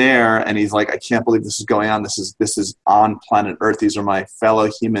he's there and he's like, I can't believe this is going on. This is on planet Earth. These are my fellow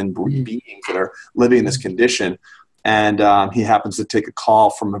human beings that are living in this condition. And he happens to take a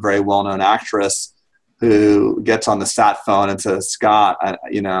call from a very well-known actress who gets on the sat phone and says, Scott,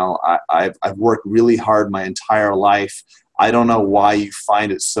 I've worked really hard my entire life. I don't know why you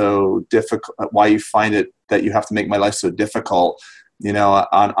find it so difficult, why you find it that you have to make my life so difficult.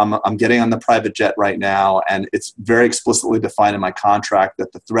 I'm getting on the private jet right now, and it's very explicitly defined in my contract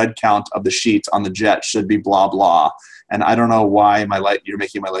that the thread count of the sheets on the jet should be blah, blah. And I don't know why you're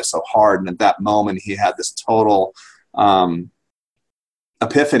making my life so hard. And at that moment, he had this total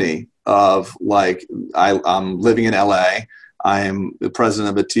epiphany of like, I'm living in LA. I'm the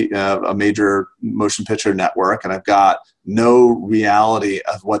president of a major motion picture network, and I've got no reality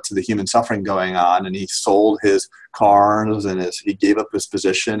of what's the human suffering going on. And he sold his cars and he gave up his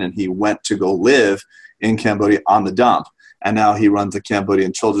position, and he went to go live in Cambodia on the dump. And now he runs the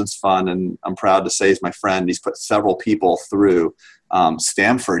Cambodian Children's Fund, and I'm proud to say he's my friend. He's put several people through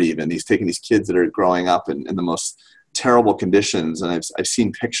Stanford even. He's taken these kids that are growing up in the most terrible conditions, and I've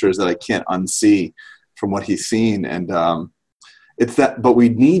seen pictures that I can't unsee from what he's seen. And it's that, but we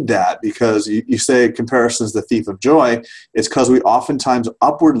need that, because you say comparison is the thief of joy. It's because we oftentimes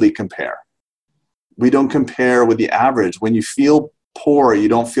upwardly compare. We don't compare with the average. When you feel poor, you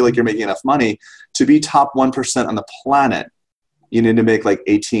don't feel like you're making enough money. To be top 1% on the planet, you need to make like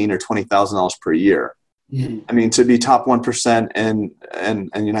 $18,000 or $20,000 per year. Mm-hmm. I mean, to be top 1% in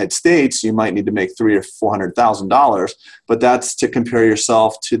the United States, you might need to make $300,000 or $400,000, but that's to compare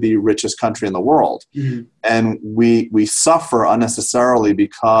yourself to the richest country in the world. Mm-hmm. And we suffer unnecessarily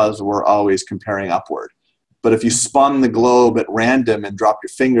because we're always comparing upward. But if you spun the globe at random and dropped your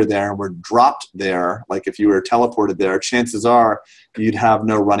finger there and were dropped there, like if you were teleported there, chances are you'd have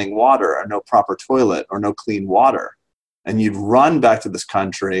no running water or no proper toilet or no clean water. And you'd run back to this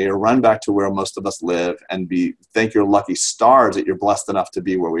country or run back to where most of us live and thank your lucky stars that you're blessed enough to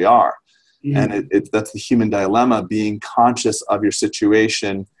be where we are. Mm-hmm. And that's the human dilemma, being conscious of your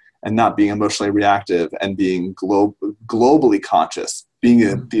situation and not being emotionally reactive, and being globally conscious,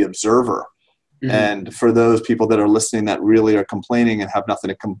 being the observer. Mm-hmm. And for those people that are listening that really are complaining and have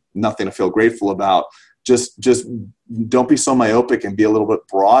nothing to feel grateful about, just don't be so myopic and be a little bit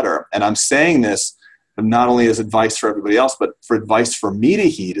broader. And I'm saying this not only as advice for everybody else, but for advice for me to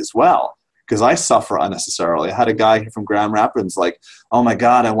heed as well. because I suffer unnecessarily. I had a guy from Grand Rapids like, oh my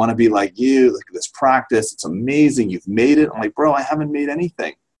God, I want to be like you. Look at this practice. It's amazing. You've made it. I'm like, bro, I haven't made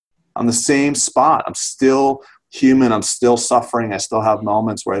anything. I'm the same spot. I'm still human. I'm still suffering. I still have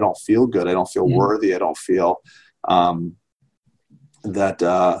moments where I don't feel good. I don't feel worthy. I don't feel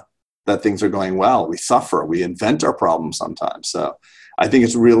that things are going well. We suffer. We invent our problems sometimes. So I think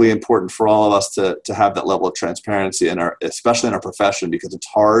it's really important for all of us to have that level of transparency especially in our profession, because it's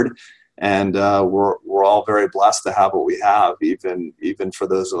hard, and we're all very blessed to have what we have, even for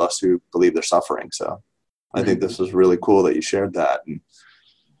those of us who believe they're suffering. So I think this was really cool that you shared that. And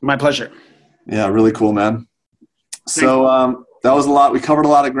my pleasure. Yeah, really cool, man. So that was a lot. We covered a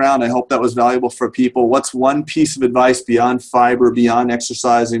lot of ground. I hope that was valuable for people. What's one piece of advice beyond fiber, beyond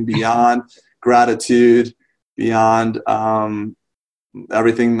exercising, beyond gratitude, beyond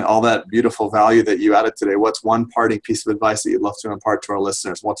everything, all that beautiful value that you added today? What's one parting piece of advice that you'd love to impart to our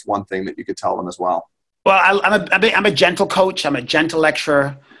listeners? What's one thing that you could tell them as well? Well, I'm a gentle coach. I'm a gentle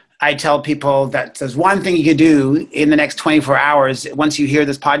lecturer. I tell people that there's one thing you could do in the next 24 hours once you hear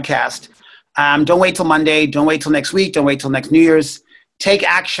this podcast. Don't wait till Monday. Don't wait till next week. Don't wait till next New Year's. Take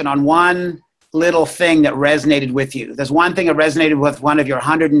action on one little thing that resonated with you. There's one thing that resonated with one of your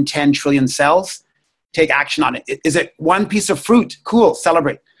 110 trillion cells. Take action on it. Is it one piece of fruit? Cool.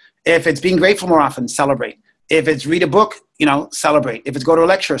 Celebrate. If it's being grateful more often, celebrate. If it's read a book, celebrate. If it's go to a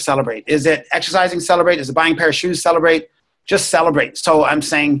lecture, celebrate. Is it exercising? Celebrate. Is it buying a pair of shoes? Celebrate. Just celebrate. So I'm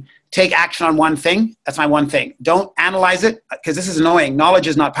saying take action on one thing. That's my one thing. Don't analyze it, because this is annoying. Knowledge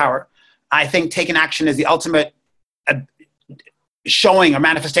is not power. I think taking action is the ultimate showing or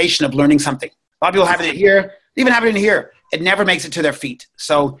manifestation of learning something. A lot of people have it here, even have it in here. It never makes it to their feet.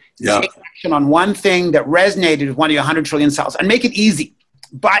 So take action on one thing that resonated with one of your 100 trillion cells, and make it easy.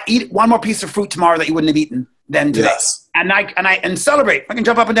 But eat one more piece of fruit tomorrow that you wouldn't have eaten than today. Yes. And celebrate. I can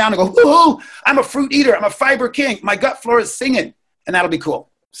jump up and down and go, whoa, I'm a fruit eater. I'm a fiber king. My gut flora is singing. And that'll be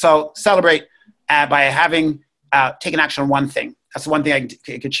cool. So celebrate by having taken action on one thing. That's the one thing I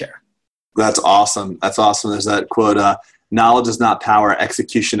could share. That's awesome. That's awesome. There's that quote, knowledge is not power,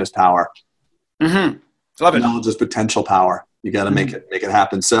 execution is power. Mm-hmm. Love it. Knowledge is potential power. You got to make it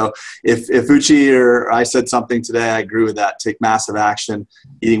happen. So if Uchi or I said something today, I agree with that. Take massive action,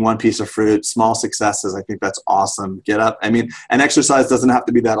 eating one piece of fruit, small successes. I think that's awesome. Get up. And exercise doesn't have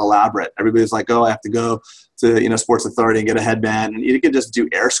to be that elaborate. Everybody's like, oh, I have to go to, Sports Authority and get a headband. And you could just do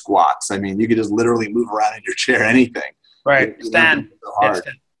air squats. You could just literally move around in your chair, anything. Right. Stand.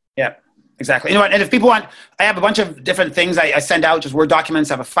 Yeah. Exactly. And if people want, I have a bunch of different things I send out, just Word documents.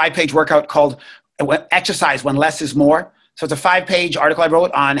 I have a 5-page workout called Exercise When Less is More. So it's a 5-page article I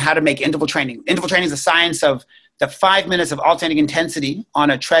wrote on how to make interval training. Interval training is the science of the 5 minutes of alternating intensity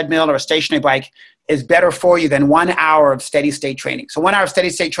on a treadmill or a stationary bike is better for you than 1 hour of steady state training. So 1 hour of steady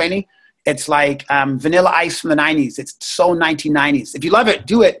state training, it's like Vanilla Ice from the 90s. It's so 1990s. If you love it,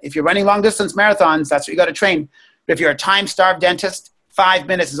 do it. If you're running long distance marathons, that's what you got to train. But if you're a time-starved dentist, 5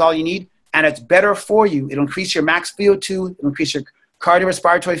 minutes is all you need. And it's better for you. It'll increase your max VO2. It'll increase your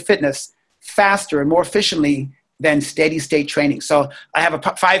cardiorespiratory fitness faster and more efficiently than steady state training. So I have a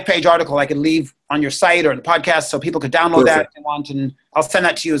 5-page article I could leave on your site or the podcast so people could download that if they want, and I'll send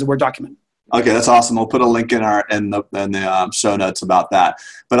that to you as a Word document. Okay, that's awesome. We'll put a link in the show notes about that.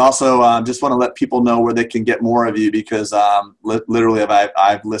 But also, just want to let people know where they can get more of you, because literally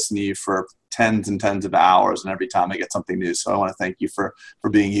I've listened to you for tens and tens of hours, and every time I get something new. So I want to thank you for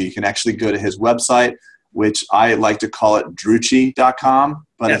being you. You can actually go to his website, which I like to call it druchi.com,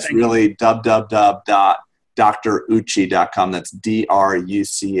 but it's really www.druche.com. That's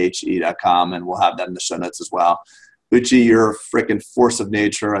druche.com, and we'll have that in the show notes as well. Uchi, you're a freaking force of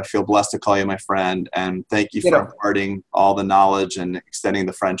nature. I feel blessed to call you my friend, and thank you for imparting all the knowledge and extending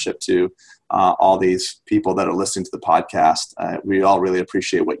the friendship to all these people that are listening to the podcast. We all really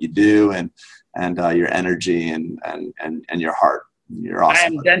appreciate what you do and your energy and your heart. You're awesome. I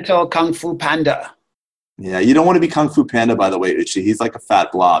am Dental Kung Fu Panda. Yeah, you don't want to be Kung Fu Panda, by the way, Uchi. He's like a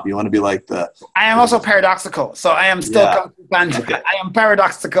fat blob. You want to be like the... I am also paradoxical, so I am still Kung Fu Panda. Okay. I am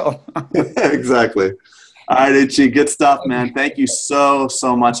paradoxical. Exactly. All right, Uchi, good stuff, man. Thank you so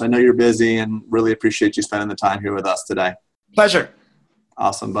much. I know you're busy, and really appreciate you spending the time here with us today. Pleasure.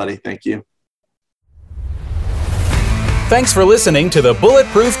 Awesome, buddy. Thank you. Thanks for listening to the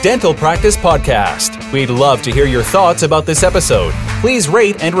Bulletproof Dental Practice Podcast. We'd love to hear your thoughts about this episode. Please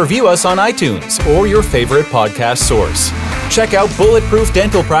rate and review us on iTunes or your favorite podcast source. Check out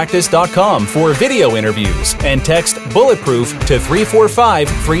bulletproofdentalpractice.com for video interviews and text Bulletproof to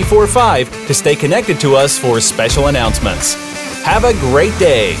 345-345 to stay connected to us for special announcements. Have a great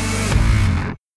day.